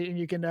you. And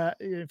you can,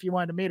 if you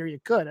wanted to meet her, you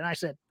could. And I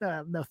said,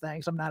 no,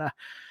 thanks.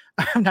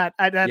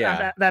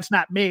 That's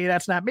not me.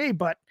 That's not me.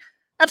 But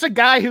that's a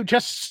guy who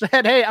just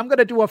said, hey, I'm going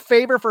to do a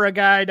favor for a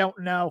guy I don't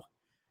know.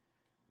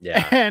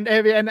 Yeah. And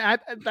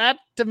that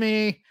to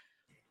me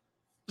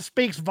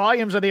speaks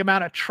volumes of the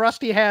amount of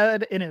trust he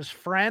had in his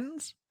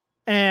friends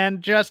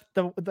and just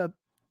the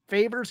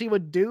favors he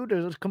would do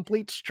to a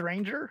complete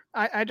stranger.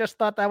 I just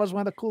thought that was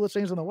one of the coolest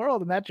things in the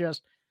world, and that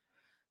just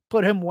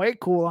put him way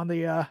cool on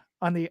the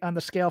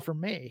scale for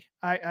me.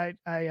 I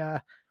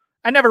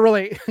never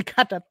really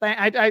got to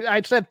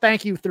I said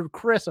thank you through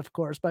Chris, of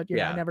course, but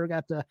I never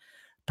got to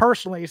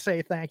personally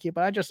say thank you.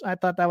 But I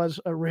thought that was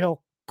a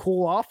real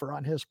cool offer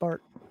on his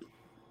part.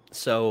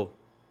 So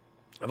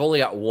I've only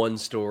got one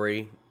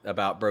story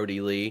about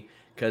Brodie Lee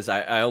because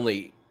I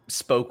only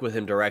spoke with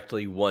him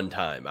directly one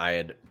time. I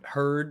had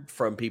heard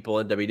from people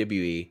in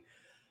WWE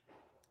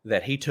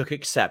that he took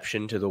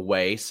exception to the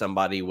way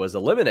somebody was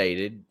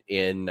eliminated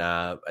in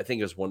I think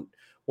it was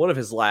one of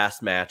his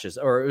last matches,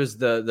 or it was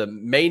the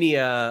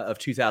Mania of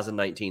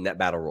 2019, that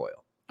Battle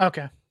Royal.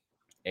 Okay.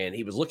 And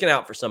he was looking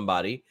out for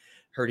somebody,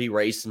 heard he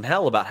raised some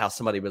hell about how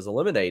somebody was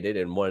eliminated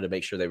and wanted to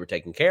make sure they were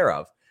taken care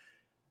of.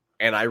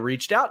 And I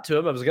reached out to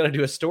him. I was going to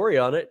do a story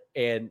on it.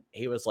 And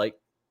he was like,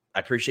 I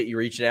appreciate you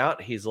reaching out.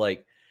 He's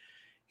like,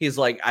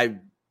 I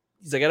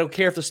don't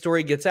care if the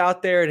story gets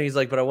out there. And he's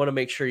like, but I want to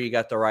make sure you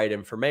got the right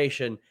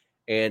information.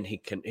 And he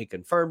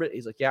confirmed it.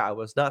 He's like, yeah, I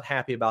was not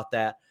happy about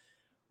that.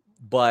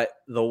 But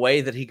the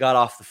way that he got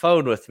off the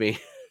phone with me,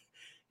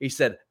 he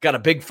said, got a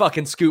big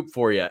fucking scoop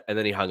for you. And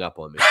then he hung up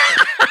on me.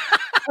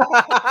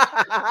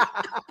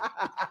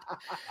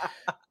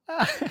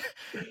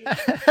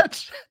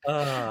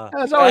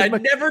 I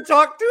never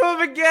talked to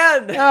him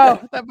again.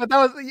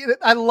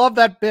 I love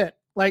that bit.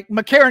 Like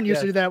McCarran used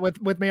to do that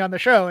with me on the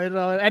show.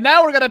 And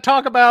now we're going to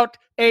talk about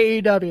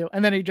AEW.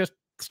 And then he just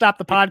stopped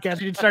the podcast.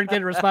 He started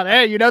getting a response.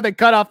 Hey, they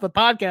cut off the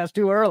podcast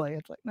too early.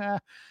 It's like, nah, I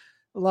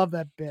love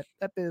that bit.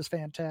 That bit is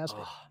fantastic.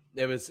 Oh,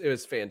 it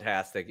was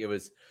fantastic. It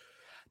was,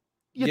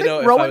 you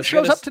think Rowan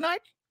shows up tonight?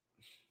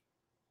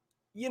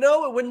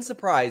 It wouldn't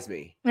surprise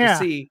me to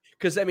see,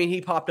 because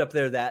he popped up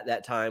there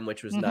that time,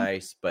 which was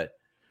nice. But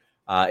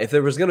if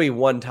there was going to be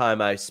one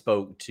time I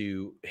spoke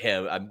to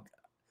him,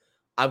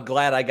 I'm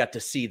glad I got to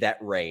see that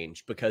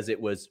range, because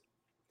it was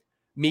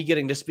me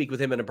getting to speak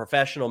with him in a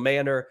professional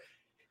manner.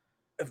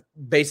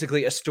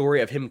 Basically, a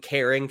story of him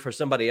caring for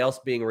somebody else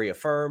being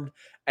reaffirmed,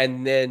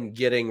 and then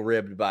getting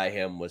ribbed by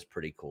him was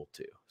pretty cool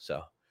too.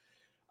 So,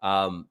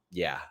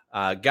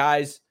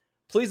 guys.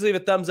 Please leave a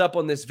thumbs up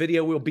on this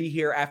video. We'll be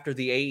here after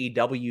the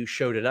AEW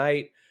show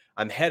tonight.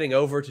 I'm heading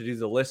over to do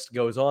the list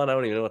goes on. I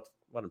don't even know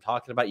what I'm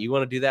talking about. You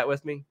want to do that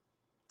with me?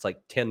 It's like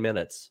 10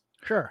 minutes.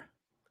 Sure.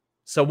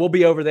 So we'll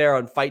be over there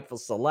on Fightful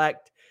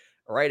Select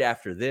right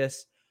after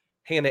this.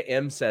 Hannah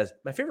M says,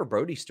 my favorite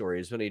Brodie story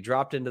is when he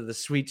dropped into the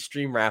Sweet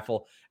Stream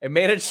raffle and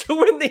managed to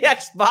win the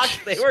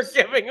Xbox they were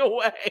giving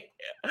away.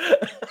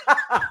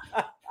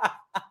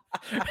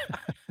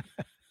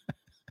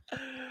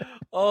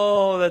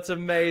 Oh, that's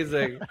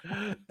amazing.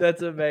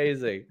 That's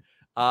amazing.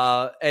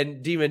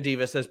 And Demon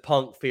Diva says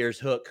Punk fears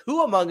Hook.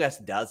 Who among us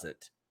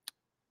doesn't?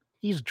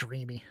 He's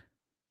dreamy.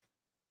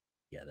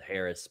 Yeah, the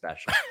hair is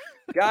special.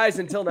 Guys,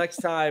 until next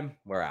time,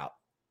 we're out.